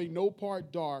 having no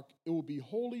part dark, it will be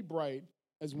wholly bright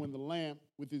as when the lamp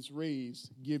with its rays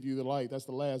give you the light. That's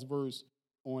the last verse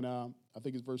on, I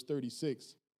think it's verse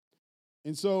 36.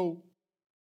 And so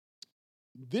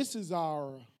this is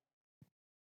our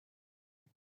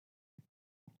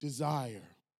desire,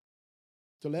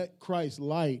 to let Christ's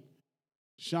light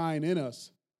shine in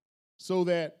us so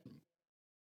that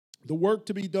the work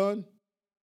to be done,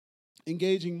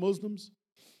 engaging Muslims,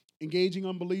 engaging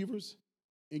unbelievers,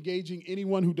 engaging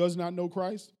anyone who does not know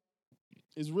Christ,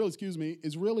 is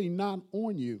really not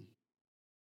on you.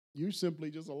 You're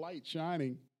simply just a light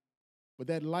shining, but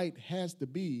that light has to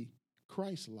be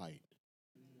Christ's light.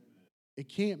 It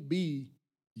can't be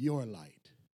your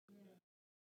light.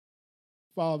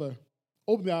 Father,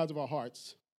 open the eyes of our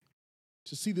hearts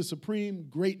to see the supreme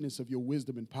greatness of your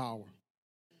wisdom and power.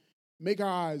 Make our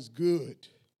eyes good.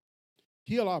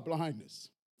 Heal our blindness.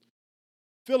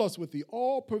 Fill us with the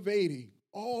all-pervading,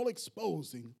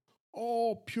 all-exposing,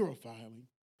 all-purifying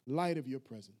light of your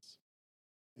presence.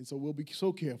 And so we'll be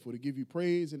so careful to give you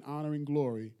praise and honor and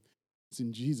glory. It's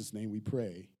in Jesus' name we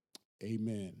pray.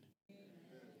 Amen.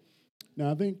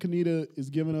 Now, I think Kanita is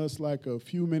giving us like a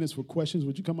few minutes for questions.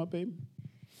 Would you come up, baby?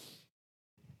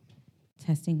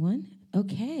 Testing one.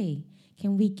 Okay.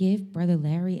 Can we give Brother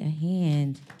Larry a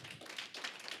hand?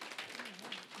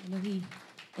 I know he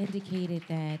indicated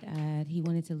that he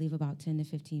wanted to leave about 10 to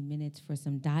 15 minutes for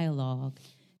some dialogue,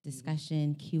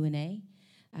 discussion, Q&A.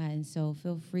 And so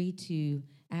feel free to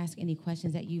ask any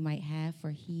questions that you might have for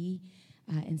he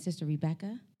and Sister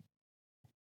Rebecca.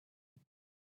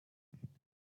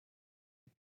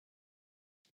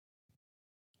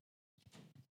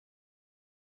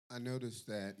 I noticed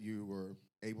that you were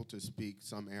able to speak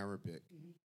some Arabic. Mm-hmm.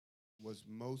 Was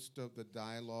most of the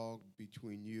dialogue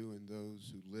between you and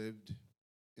those who lived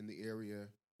in the area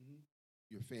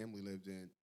your family lived in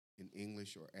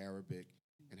English or Arabic,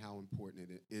 and how important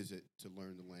is it to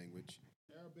learn the language?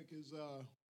 Arabic is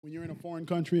when you're in a foreign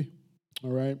country,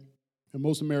 all right? And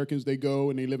most Americans, they go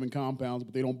and they live in compounds,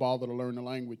 but they don't bother to learn the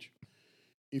language.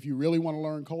 If you really want to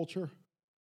learn culture,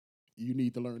 you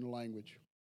need to learn the language.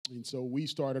 And so we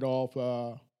started off,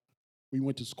 we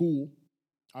went to school.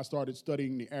 I started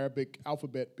studying the Arabic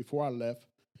alphabet before I left,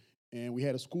 and we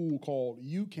had a school called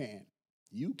UCAN.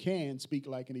 You can speak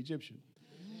like an Egyptian.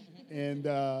 And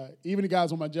even the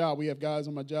guys on my job, we have guys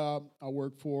on my job. I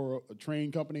work for a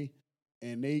train company,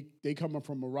 and they coming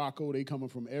from Morocco. They coming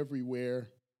from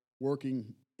everywhere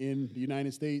working in the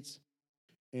United States,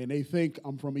 and they think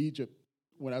I'm from Egypt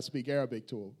when I speak Arabic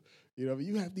to them. You know,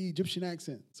 you have the Egyptian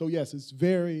accent. So, yes, it's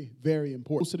very, very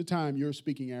important. Most of the time, you're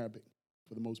speaking Arabic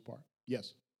for the most part.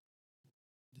 Yes.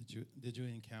 Did you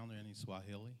encounter any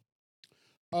Swahili?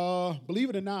 Believe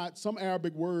it or not, some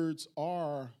Arabic words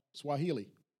are Swahili.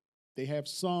 They have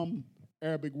some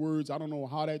Arabic words. I don't know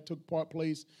how that took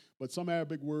place, but some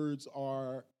Arabic words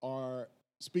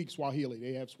speak Swahili.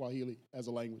 They have Swahili as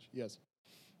a language. Yes.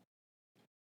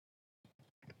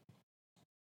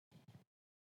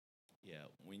 Yeah,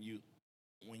 when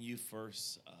you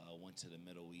first went to the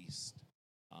Middle East,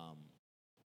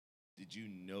 did you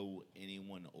know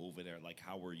anyone over there? Like,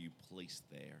 how were you placed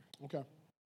there? Okay.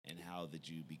 And how did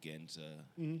you begin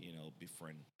to,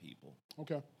 befriend people?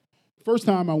 Okay. First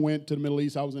time I went to the Middle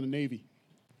East, I was in the Navy.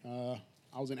 I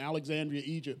was in Alexandria,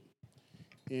 Egypt.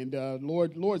 And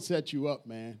Lord set you up,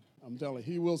 man. I'm telling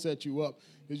you, he will set you up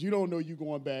because you don't know you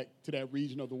going back to that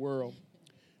region of the world.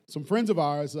 Some friends of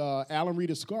ours, Alan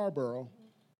Rita Scarborough,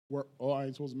 I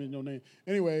ain't supposed to mention no name.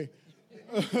 Anyway,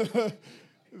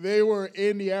 they were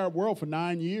in the Arab world for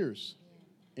 9 years.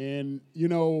 And,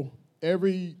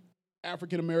 every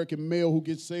African-American male who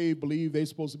gets saved believe they're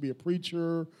supposed to be a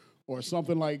preacher or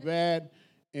something like that.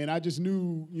 And I just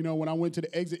knew, when I went to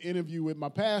the exit interview with my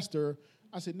pastor,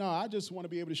 I said, no, I just want to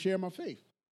be able to share my faith.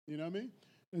 You know what I mean?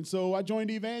 And so I joined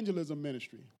the evangelism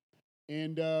ministry.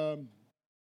 And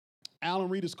Alan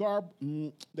Rita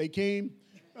Scarborough, they came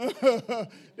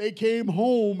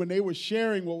home and they were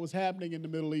sharing what was happening in the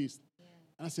Middle East.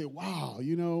 And I said, wow,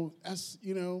 that's,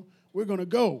 we're going to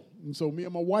go. And so me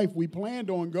and my wife, we planned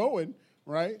on going,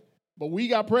 right? But we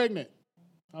got pregnant.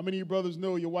 How many of you brothers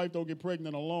know your wife don't get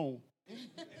pregnant alone?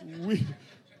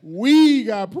 we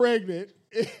got pregnant,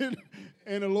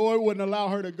 and the Lord wouldn't allow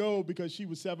her to go because she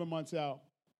was 7 months out.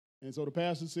 And so the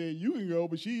pastor said, you can go,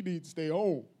 but she needs to stay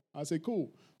home. I said,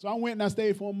 cool. So I went and I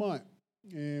stayed for a month.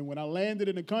 And when I landed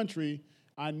in the country,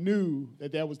 I knew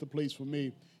that was the place for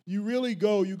me. You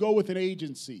go with an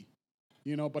agency,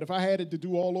 but if I had it to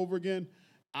do all over again,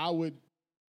 I would,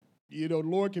 the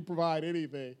Lord can provide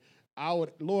anything.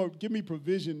 Lord, give me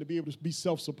provision to be able to be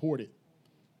self-supported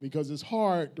because it's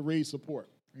hard to raise support,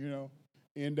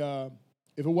 And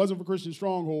if it wasn't for Christian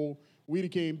Stronghold, we'd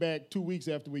have came back 2 weeks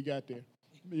after we got there.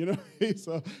 You know,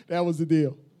 so that was the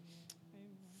deal.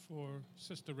 For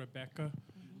Sister Rebecca,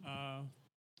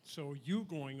 so you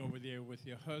going over there with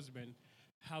your husband,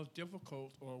 how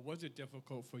difficult, or was it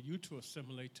difficult for you to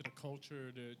assimilate to the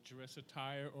culture, the dress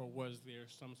attire, or was there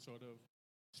some sort of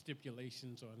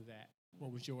stipulations on that?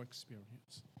 What was your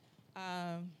experience?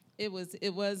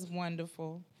 It was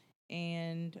wonderful,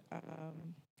 and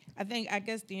I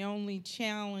guess the only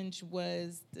challenge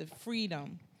was the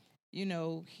freedom. You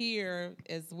know, here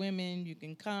as women, you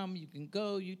can come, you can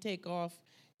go, you take off.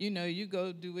 You know, you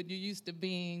go do what you're used to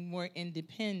being more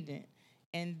independent,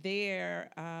 and there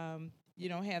you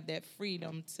don't have that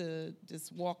freedom to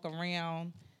just walk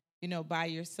around, you know, by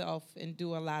yourself and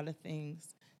do a lot of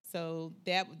things. So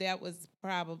that was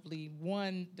probably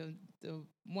the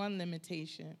one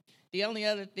limitation. The only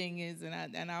other thing is,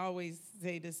 and I always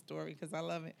say this story because I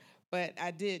love it, but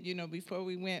I did, you know, before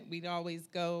we went, we'd always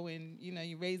go and, you know,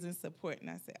 you're raising support. And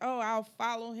I said, oh, I'll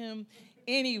follow him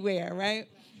anywhere, right?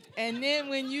 And then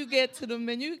when you get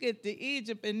to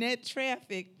Egypt and that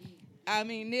traffic, I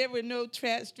mean, there were no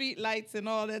street lights and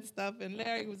all that stuff. And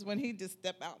Larry was when he just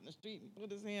stepped out in the street and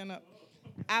put his hand up.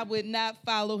 I would not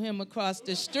follow him across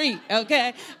the street,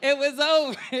 okay? It was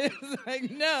over. It was like,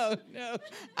 no,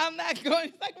 I'm not going.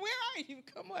 It's like, where are you?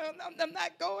 Come on, I'm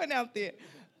not going out there.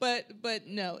 But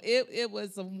no, it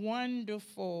was a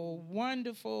wonderful,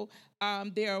 wonderful.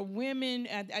 There are women,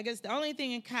 I guess the only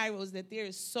thing in Cairo is that there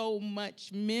is so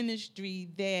much ministry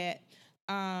that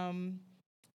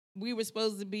we were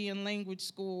supposed to be in language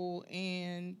school,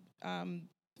 and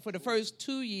for the first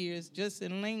 2 years, just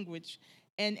in language.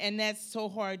 And that's so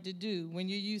hard to do when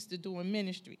you're used to doing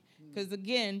ministry. Because,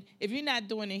 again, if you're not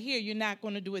doing it here, you're not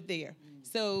going to do it there.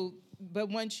 So, but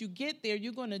once you get there,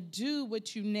 you're going to do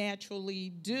what you naturally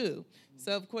do.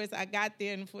 So, of course, I got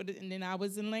there, and then I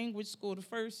was in language school the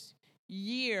first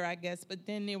year, I guess. But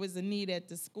then there was a need at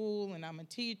the school, and I'm a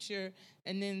teacher.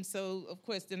 And then, so, of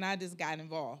course, then I just got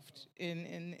involved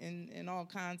in all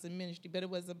kinds of ministry. But it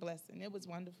was a blessing. It was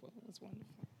wonderful. It was wonderful.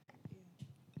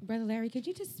 Brother Larry, could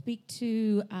you just speak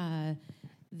to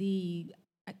the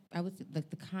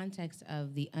context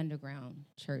of the underground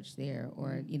church there,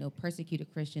 or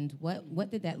persecuted Christians? What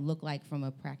did that look like from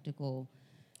a practical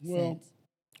sense?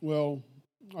 Well,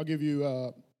 I'll give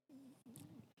you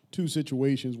two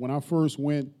situations. When I first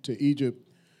went to Egypt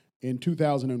in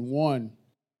 2001,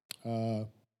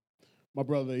 my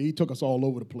brother, he took us all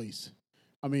over the place.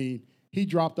 I mean, he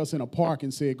dropped us in a park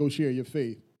and said, "Go share your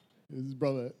faith." This is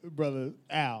brother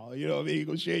Al, you know what I mean?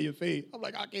 Go share your faith. I'm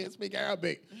like, I can't speak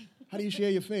Arabic. How do you share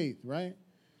your faith, right?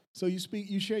 So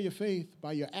you share your faith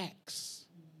by your acts.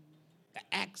 The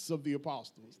acts of the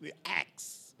apostles. The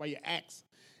acts, by your acts.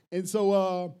 And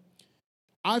so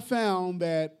I found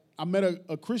that I met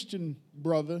a Christian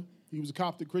brother. He was a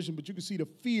Coptic Christian, but you could see the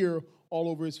fear all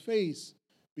over his face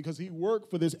because he worked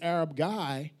for this Arab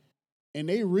guy, and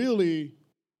they really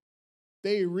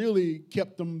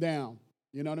kept him down.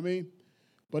 You know what I mean?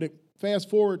 But fast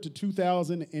forward to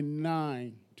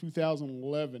 2009,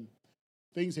 2011,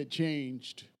 things had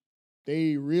changed.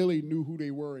 They really knew who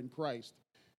they were in Christ.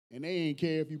 And they ain't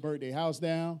care if you burnt their house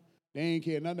down. They ain't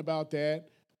care nothing about that.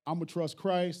 I'm going to trust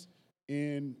Christ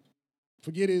and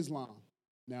forget Islam.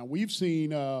 Now, we've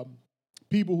seen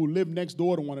people who live next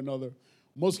door to one another,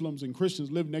 Muslims and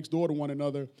Christians live next door to one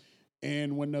another.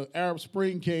 And when the Arab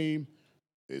Spring came,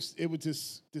 it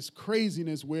was this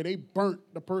craziness where they burnt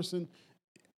the person's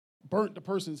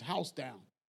house down,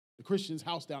 the Christian's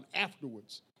house down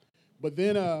afterwards. But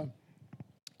then I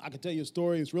can tell you a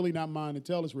story. It's really not mine to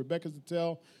tell. It's Rebecca's to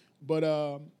tell. But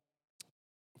a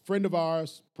friend of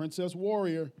ours, Princess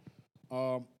Warrior,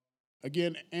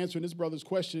 again, answering this brother's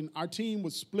question, our team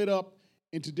was split up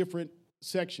into different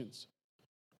sections.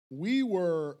 We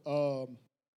were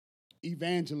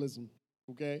evangelism,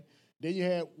 okay? Then you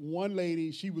had one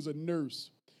lady, she was a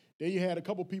nurse. Then you had a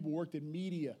couple people worked in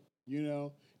media, you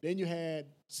know. Then you had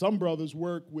some brothers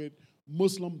work with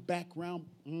Muslim background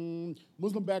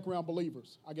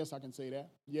believers. I guess I can say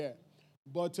that, yeah.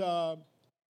 But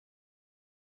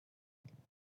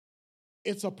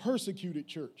it's a persecuted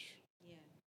church. Yeah.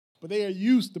 But they are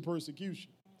used to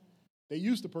persecution. They're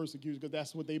used to persecution because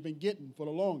that's what they've been getting for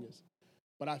the longest.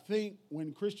 But I think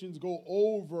when Christians go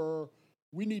over,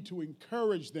 we need to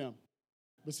encourage them.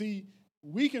 But see,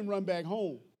 we can run back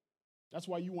home. That's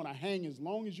why you want to hang as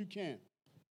long as you can.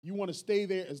 You want to stay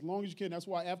there as long as you can. That's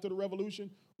why after the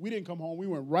revolution, we didn't come home. We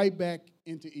went right back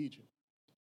into Egypt.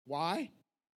 Why?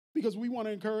 Because we want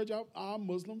to encourage our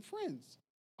Muslim friends,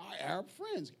 our Arab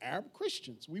friends, Arab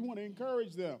Christians. We want to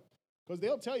encourage them because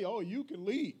they'll tell you, oh, you can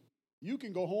leave. You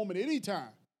can go home at any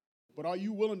time. but are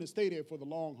you willing to stay there for the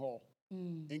long haul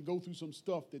Mm. and go through some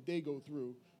stuff that they go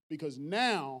through? Because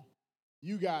now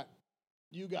you got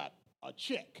a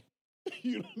check.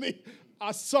 You know what I mean?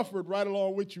 I suffered right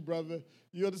along with you, brother.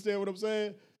 You understand what I'm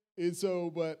saying? And so,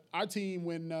 but our team,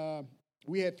 when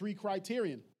we had 3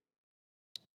 criterion,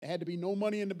 it had to be no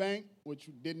money in the bank, which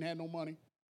didn't have no money.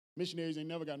 Missionaries ain't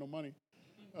never got no money.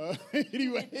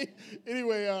 Anyway,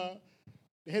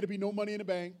 there had to be no money in the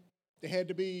bank. There had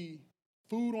to be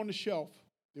food on the shelf.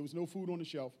 There was no food on the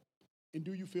shelf. And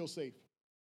do you feel safe?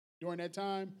 During that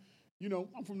time, you know,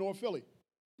 I'm from North Philly.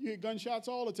 You hear gunshots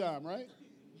all the time, right?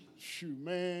 Shoot,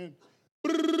 man.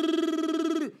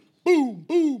 Boom,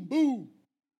 boom, boom.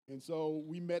 And so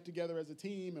we met together as a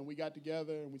team, and we got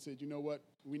together, and we said, you know what?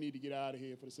 We need to get out of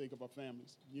here for the sake of our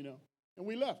families, you know? And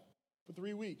we left for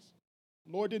 3 weeks.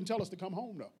 Lord didn't tell us to come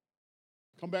home, though.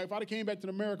 Come back. If I'd have came back to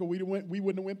America, we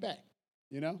wouldn't have went back,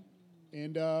 you know?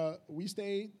 And we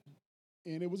stayed,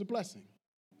 and it was a blessing.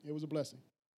 It was a blessing.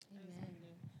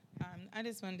 I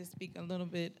just wanted to speak a little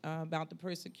bit about the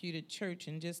persecuted church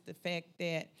and just the fact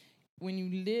that when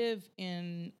you live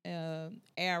in an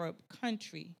Arab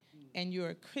country and you're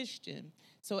a Christian,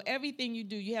 so everything you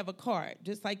do, you have a card,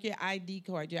 just like your ID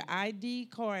card. Your ID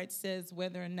card says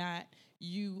whether or not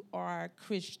you are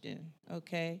Christian,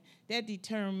 okay? That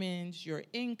determines your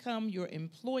income, your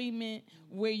employment,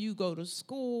 where you go to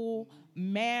school,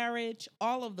 marriage,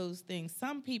 all of those things.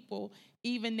 Some people,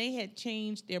 even they had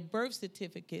changed their birth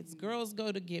certificates. Girls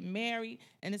go to get married,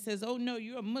 and it says, oh, no,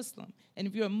 you're a Muslim. And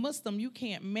if you're a Muslim, you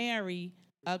can't marry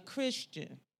a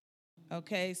Christian,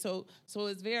 okay? So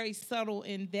it's very subtle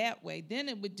in that way. Then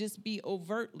it would just be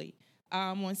overtly.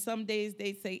 On some days,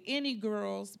 they say any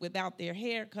girls without their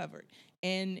hair covered.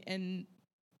 And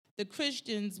the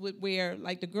Christians would wear,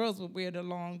 like the girls would wear the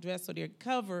long dress or their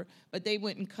cover, but they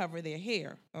wouldn't cover their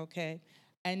hair, okay?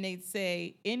 And they'd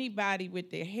say anybody with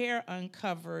their hair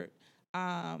uncovered,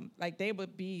 like they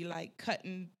would be like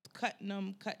cutting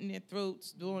their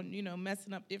throats, doing, you know,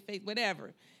 messing up their face,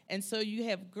 whatever. And so you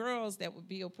have girls that would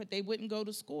be, they wouldn't go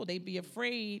to school. They'd be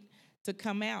afraid to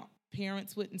come out.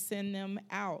 Parents wouldn't send them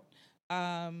out.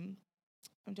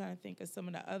 I'm trying to think of some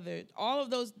of the other, all of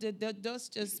those, that's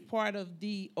just part of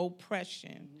the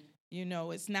oppression. You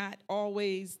know, it's not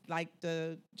always like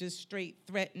the just straight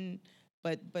threaten,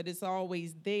 but it's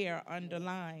always there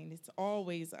underlined. It's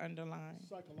always underlined.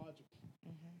 Psychological.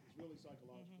 It's really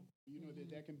psychological. You know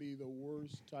that can be the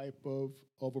worst type of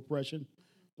oppression,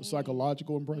 the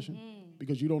psychological oppression,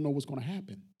 because you don't know what's going to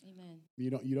happen. Amen.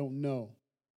 You don't know.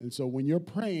 And so when you're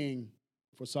praying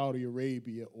for Saudi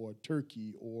Arabia or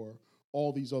Turkey or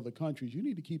all these other countries, you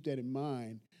need to keep that in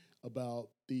mind about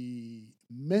the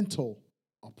mental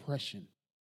oppression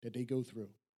that they go through.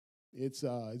 It's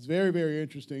very, very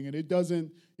interesting, and it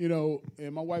doesn't, you know,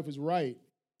 and my wife is right.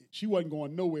 She wasn't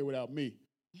going nowhere without me.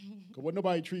 Because wasn't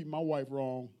nobody treating my wife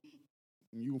wrong,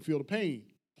 and you can feel the pain,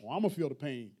 or I'm going to feel the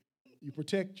pain. You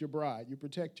protect your bride. You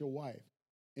protect your wife.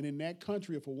 And in that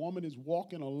country, if a woman is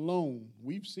walking alone,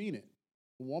 we've seen it.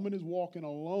 If a woman is walking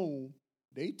alone,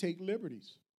 they take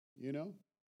liberties, you know?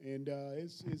 And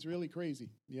it's really crazy,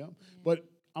 yeah? But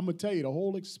I'm going to tell you, the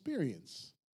whole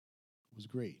experience was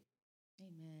great.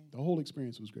 Amen. The whole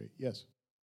experience was great, yes.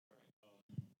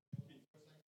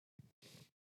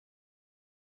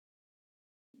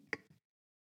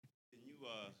 Can you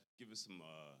give us some,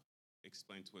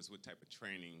 explain to us what type of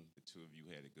training the two of you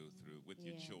had to go through with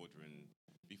your children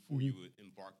before you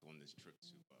embarked on this trip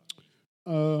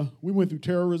to we went through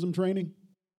terrorism training.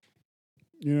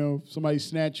 You know, if somebody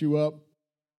snatch you up,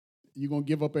 you going to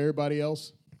give up everybody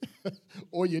else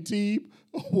or your team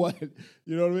or what?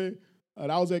 You know what I mean?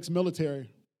 I was ex-military.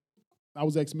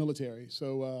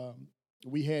 So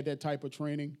we had that type of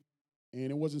training,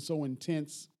 and it wasn't so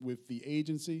intense with the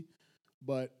agency,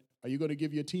 but are you going to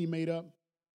give your teammate up?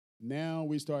 Now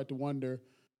we start to wonder,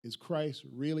 is Christ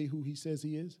really who he says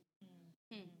he is?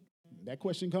 That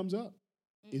question comes up.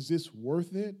 Is this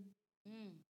worth it?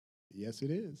 Yes,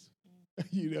 it is.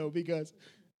 You know, because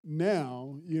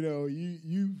now, you know,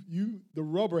 you the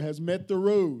rubber has met the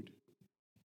road.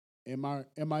 Am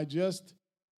I just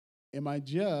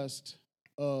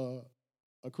a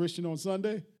Christian on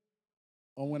Sunday?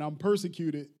 Or when I'm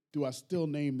persecuted, do I still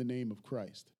name the name of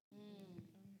Christ?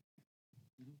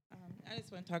 I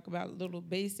just want to talk about a little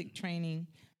basic training.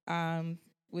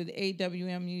 With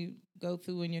AWM, you go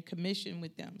through and you're commissioned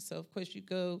with them. So, of course,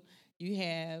 you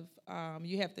have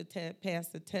to pass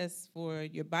the test for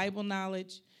your Bible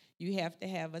knowledge. You have to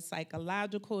have a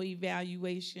psychological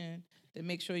evaluation to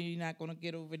make sure you're not going to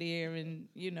get over there and,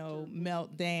 you know,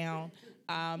 melt down.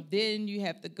 Then you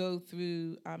have to go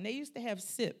through, they used to have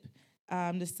SIP.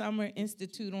 the Summer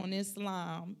Institute on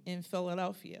Islam in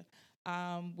Philadelphia,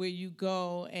 where you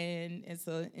go and it's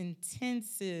an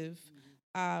intensive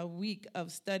week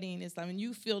of studying Islam, and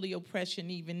you feel the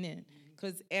oppression even then,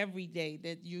 because every day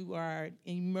that you are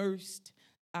immersed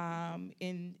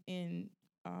in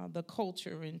the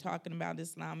culture and talking about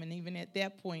Islam, and even at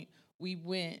that point, we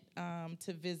went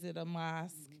to visit a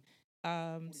mosque.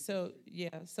 So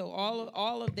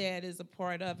all of that is a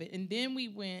part of it, and then we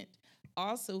went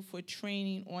also for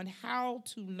training on how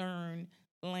to learn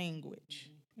language.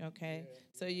 Okay,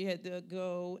 so you had to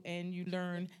go and you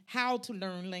learn how to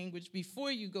learn language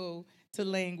before you go to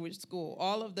language school.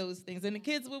 All of those things, and the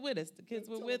kids were with us. The kids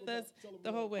were with us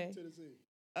the whole way.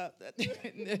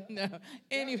 No.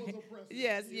 Anyway,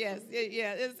 yes.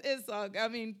 It's all. I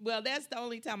mean, well, that's the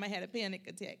only time I had a panic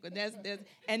attack, but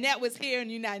and that was here in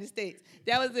the United States.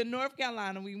 That was in North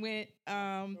Carolina. We went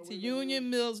to Union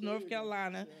Mills, North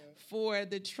Carolina, for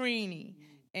the training,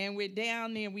 and we're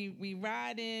down there. We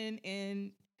ride in,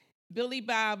 and Billy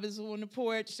Bob is on the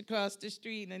porch across the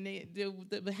street, and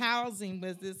the housing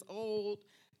was this old.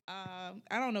 I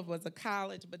don't know if it was a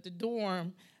college, but the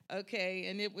dorm. Okay,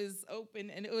 and it was open,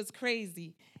 and it was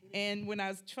crazy. And when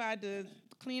I tried to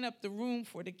clean up the room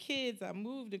for the kids, I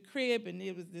moved the crib, and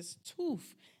it was this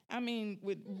tooth. I mean,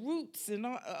 with roots and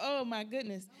all. Oh my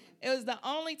goodness! It was the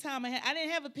only time I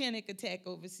didn't have a panic attack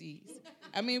overseas.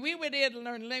 I mean, we were there to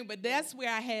learn the language, but that's where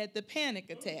I had the panic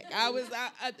attack. I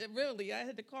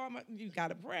had to call you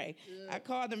gotta pray. Yeah. I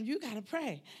called them, you gotta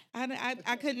pray.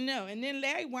 I couldn't know. And then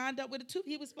Larry wound up with a tooth.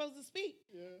 He was supposed to speak.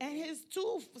 Yeah. And his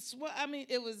tooth,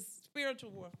 it was spiritual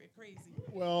warfare, crazy.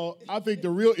 Well, I think the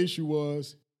real issue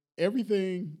was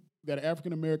everything that an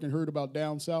African American heard about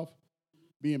down south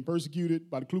being persecuted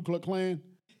by the Ku Klux Klan.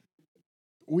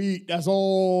 That's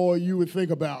all you would think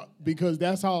about, because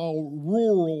that's how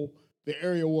rural the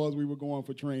area was we were going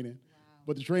for training. Wow.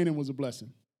 But the training was a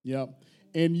blessing. Yep.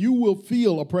 And you will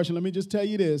feel oppression. Let me just tell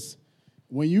you this.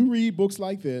 When you read books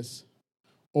like this,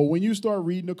 or when you start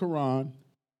reading the Quran,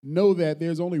 know that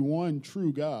there's only one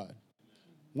true God.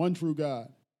 One true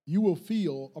God. You will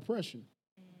feel oppression.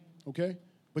 Okay?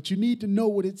 But you need to know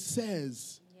what it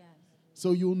says. Yes.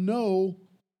 So you'll know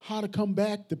how to come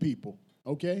back to people.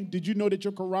 Okay? Did you know that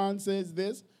your Quran says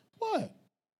this? What?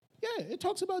 Yeah, it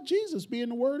talks about Jesus being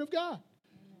the Word of God.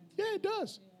 Yeah, it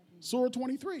does. Surah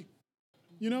 23.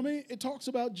 You know what I mean? It talks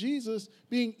about Jesus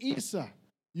being Isa.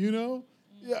 You know?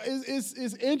 Yeah,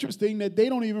 it's interesting that they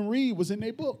don't even read what's in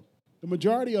their book. The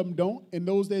majority of them don't, and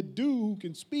those that do who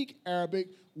can speak Arabic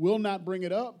will not bring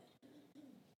it up.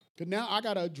 Because now I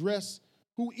got to address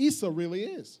who Isa really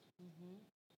is. Mm-hmm.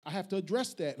 I have to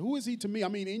address that. Who is he to me? I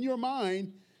mean, in your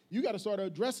mind, you got to start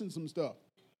addressing some stuff.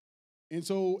 And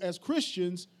so as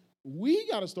Christians, we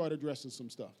got to start addressing some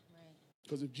stuff.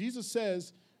 Because if Jesus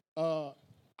says, I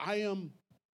am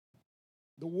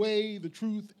the way, the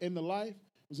truth, and the life,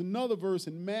 there's another verse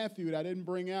in Matthew that I didn't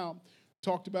bring out,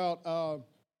 talked about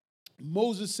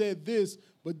Moses said this,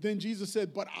 but then Jesus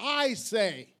said, but I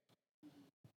say.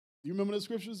 You remember the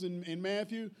scriptures in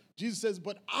Matthew? Jesus says,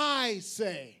 but I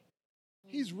say.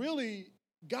 He's really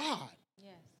God.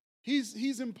 Yes.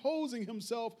 He's imposing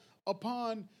himself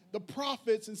upon the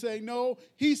prophets and saying, no,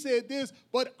 he said this,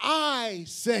 but I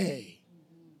say.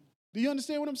 Mm-hmm. Do you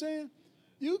understand what I'm saying?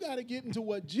 You got to get into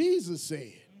what Jesus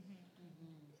said.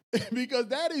 Mm-hmm. Because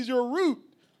that is your root.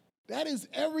 That is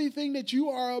everything that you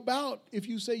are about if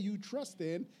you say you trust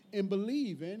in and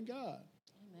believe in God.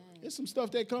 Amen. There's some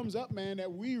stuff that comes up, man,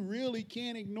 that we really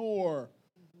can't ignore.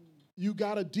 Mm-hmm. You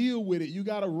got to deal with it. You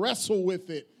got to wrestle with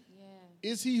it.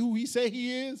 Yeah. Is he who he say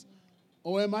he is?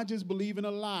 Or am I just believing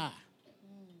a lie?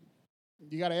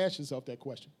 You got to ask yourself that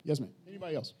question. Yes, ma'am.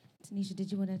 Anybody else? Tanisha, did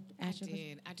you want to ask your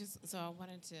question? I did. So I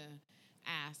wanted to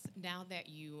ask, now that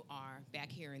you are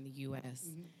back here in the U.S.,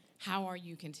 mm-hmm. how are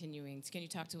you continuing? Can you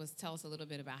tell us a little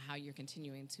bit about how you're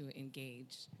continuing to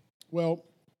engage? Well,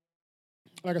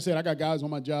 like I said, I got guys on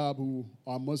my job who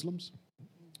are Muslims,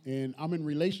 and I'm in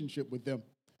relationship with them.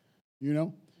 You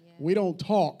know, yeah. We don't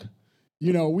talk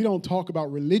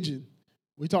about religion.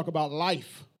 We talk about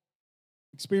life,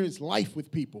 experience life with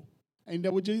people. Ain't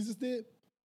that what Jesus did?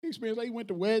 He experienced life. He went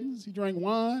to weddings. He drank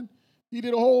wine. He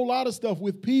did a whole lot of stuff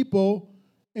with people,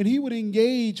 and he would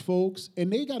engage folks,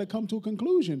 and they got to come to a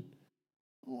conclusion.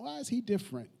 Why is he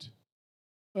different?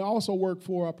 I also work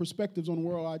for Perspectives on the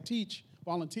World. I teach,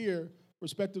 volunteer,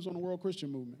 Perspectives on the World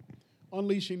Christian Movement,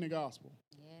 unleashing the gospel.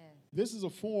 Yeah. This is a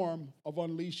form of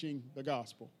unleashing the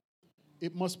gospel.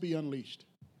 It must be unleashed.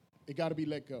 It got to be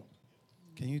let go.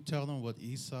 Can you tell them what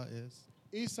Isa is?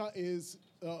 Isa is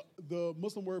the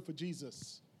Muslim word for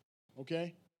Jesus,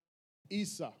 okay?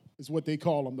 Isa is what they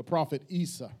call him, the prophet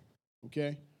Isa.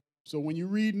 okay? So when you're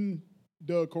reading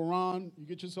the Quran, you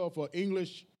get yourself an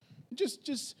English,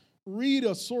 just read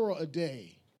a surah a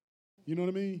day. You know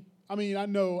what I mean? I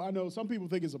know some people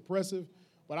think it's oppressive,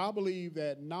 but I believe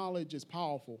that knowledge is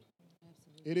powerful.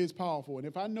 Absolutely. It is powerful. And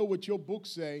if I know what your books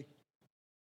say,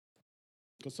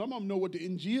 because some of them know what the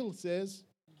Injil says,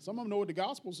 some of them know what the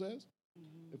gospel says.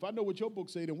 Mm-hmm. If I know what your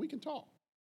books say, then we can talk.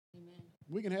 Amen.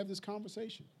 We can have this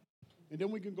conversation. And then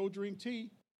we can go drink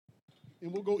tea,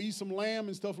 and we'll go eat some lamb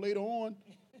and stuff later on.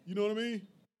 You know what I mean?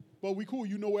 But we cool.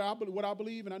 You know what I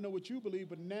believe, and I know what you believe,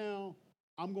 but now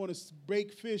I'm going to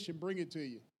bake fish and bring it to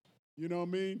you. You know what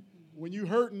I mean? Mm-hmm. When you're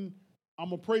hurting, I'm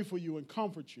going to pray for you and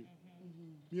comfort you.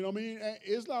 Mm-hmm. You know what I mean?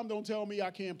 Islam don't tell me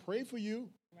I can't pray for you.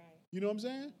 Right. You know what I'm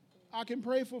saying? I can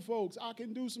pray for folks. I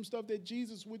can do some stuff that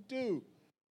Jesus would do.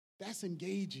 That's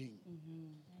engaging.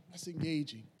 Mm-hmm. That's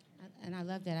engaging. And I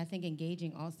love that. I think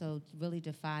engaging also really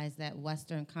defies that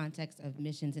Western context of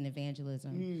missions and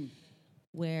evangelism,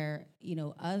 where,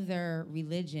 other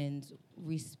religions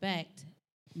respect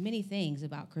many things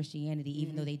about Christianity,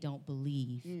 even though they don't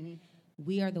believe. Mm-hmm.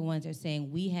 We are the ones that are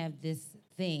saying, we have this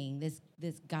thing,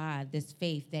 this God, this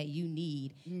faith that you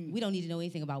need. We don't need to know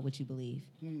anything about what you believe.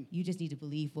 You just need to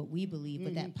believe what we believe.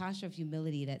 But that posture of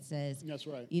humility that says, that's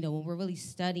right. When we're really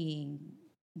studying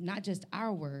not just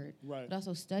our word, right, but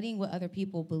also studying what other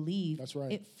people believe, that's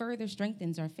right, it further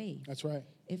strengthens our faith. That's right.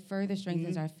 It further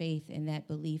strengthens our faith in that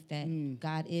belief that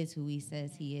God is who he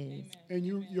says he is. And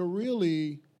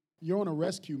you're on a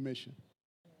rescue mission.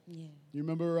 Yeah. You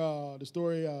remember the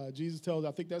story Jesus tells,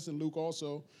 I think that's in Luke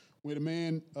also, where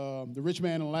the rich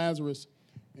man and Lazarus,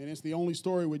 and it's the only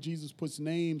story where Jesus puts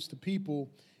names to people,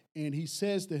 and he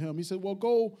says to him, he said, well,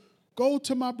 go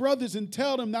to my brothers and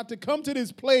tell them not to come to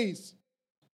this place.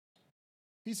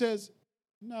 He says,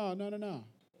 no.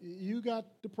 You got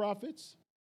the prophets,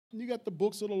 and you got the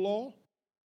books of the law.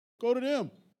 Go to them.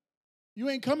 You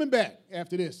ain't coming back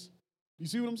after this. You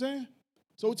see what I'm saying?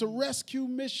 So it's a rescue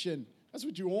mission. That's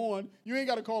what you're on. You ain't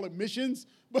got to call it missions,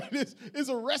 but it's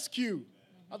a rescue.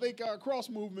 I think our Cross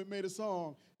Movement made a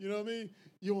song. You know what I mean?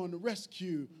 You're on the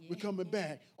rescue. Yeah. We're coming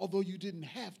back, although you didn't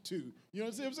have to. You know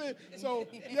what I'm saying? So,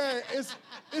 yeah,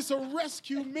 it's a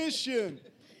rescue mission.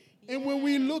 And when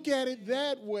we look at it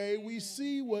that way, we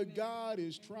see what God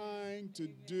is trying to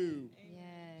do. Yes.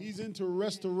 He's into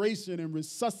restoration and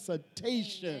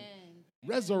resuscitation,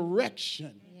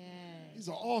 resurrection. Yes. He's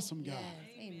an awesome God.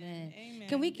 Yes. Amen.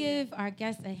 Can we give our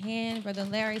guests a hand, Brother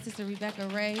Larry, Sister Rebecca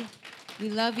Ray? We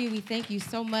love you. We thank you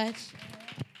so much.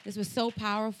 This was so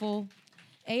powerful.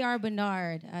 A.R.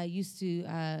 Bernard used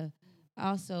to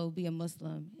also be a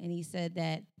Muslim, and he said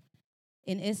that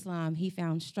in Islam, he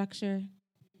found structure,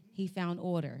 he found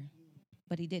order,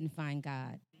 but he didn't find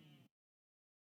God.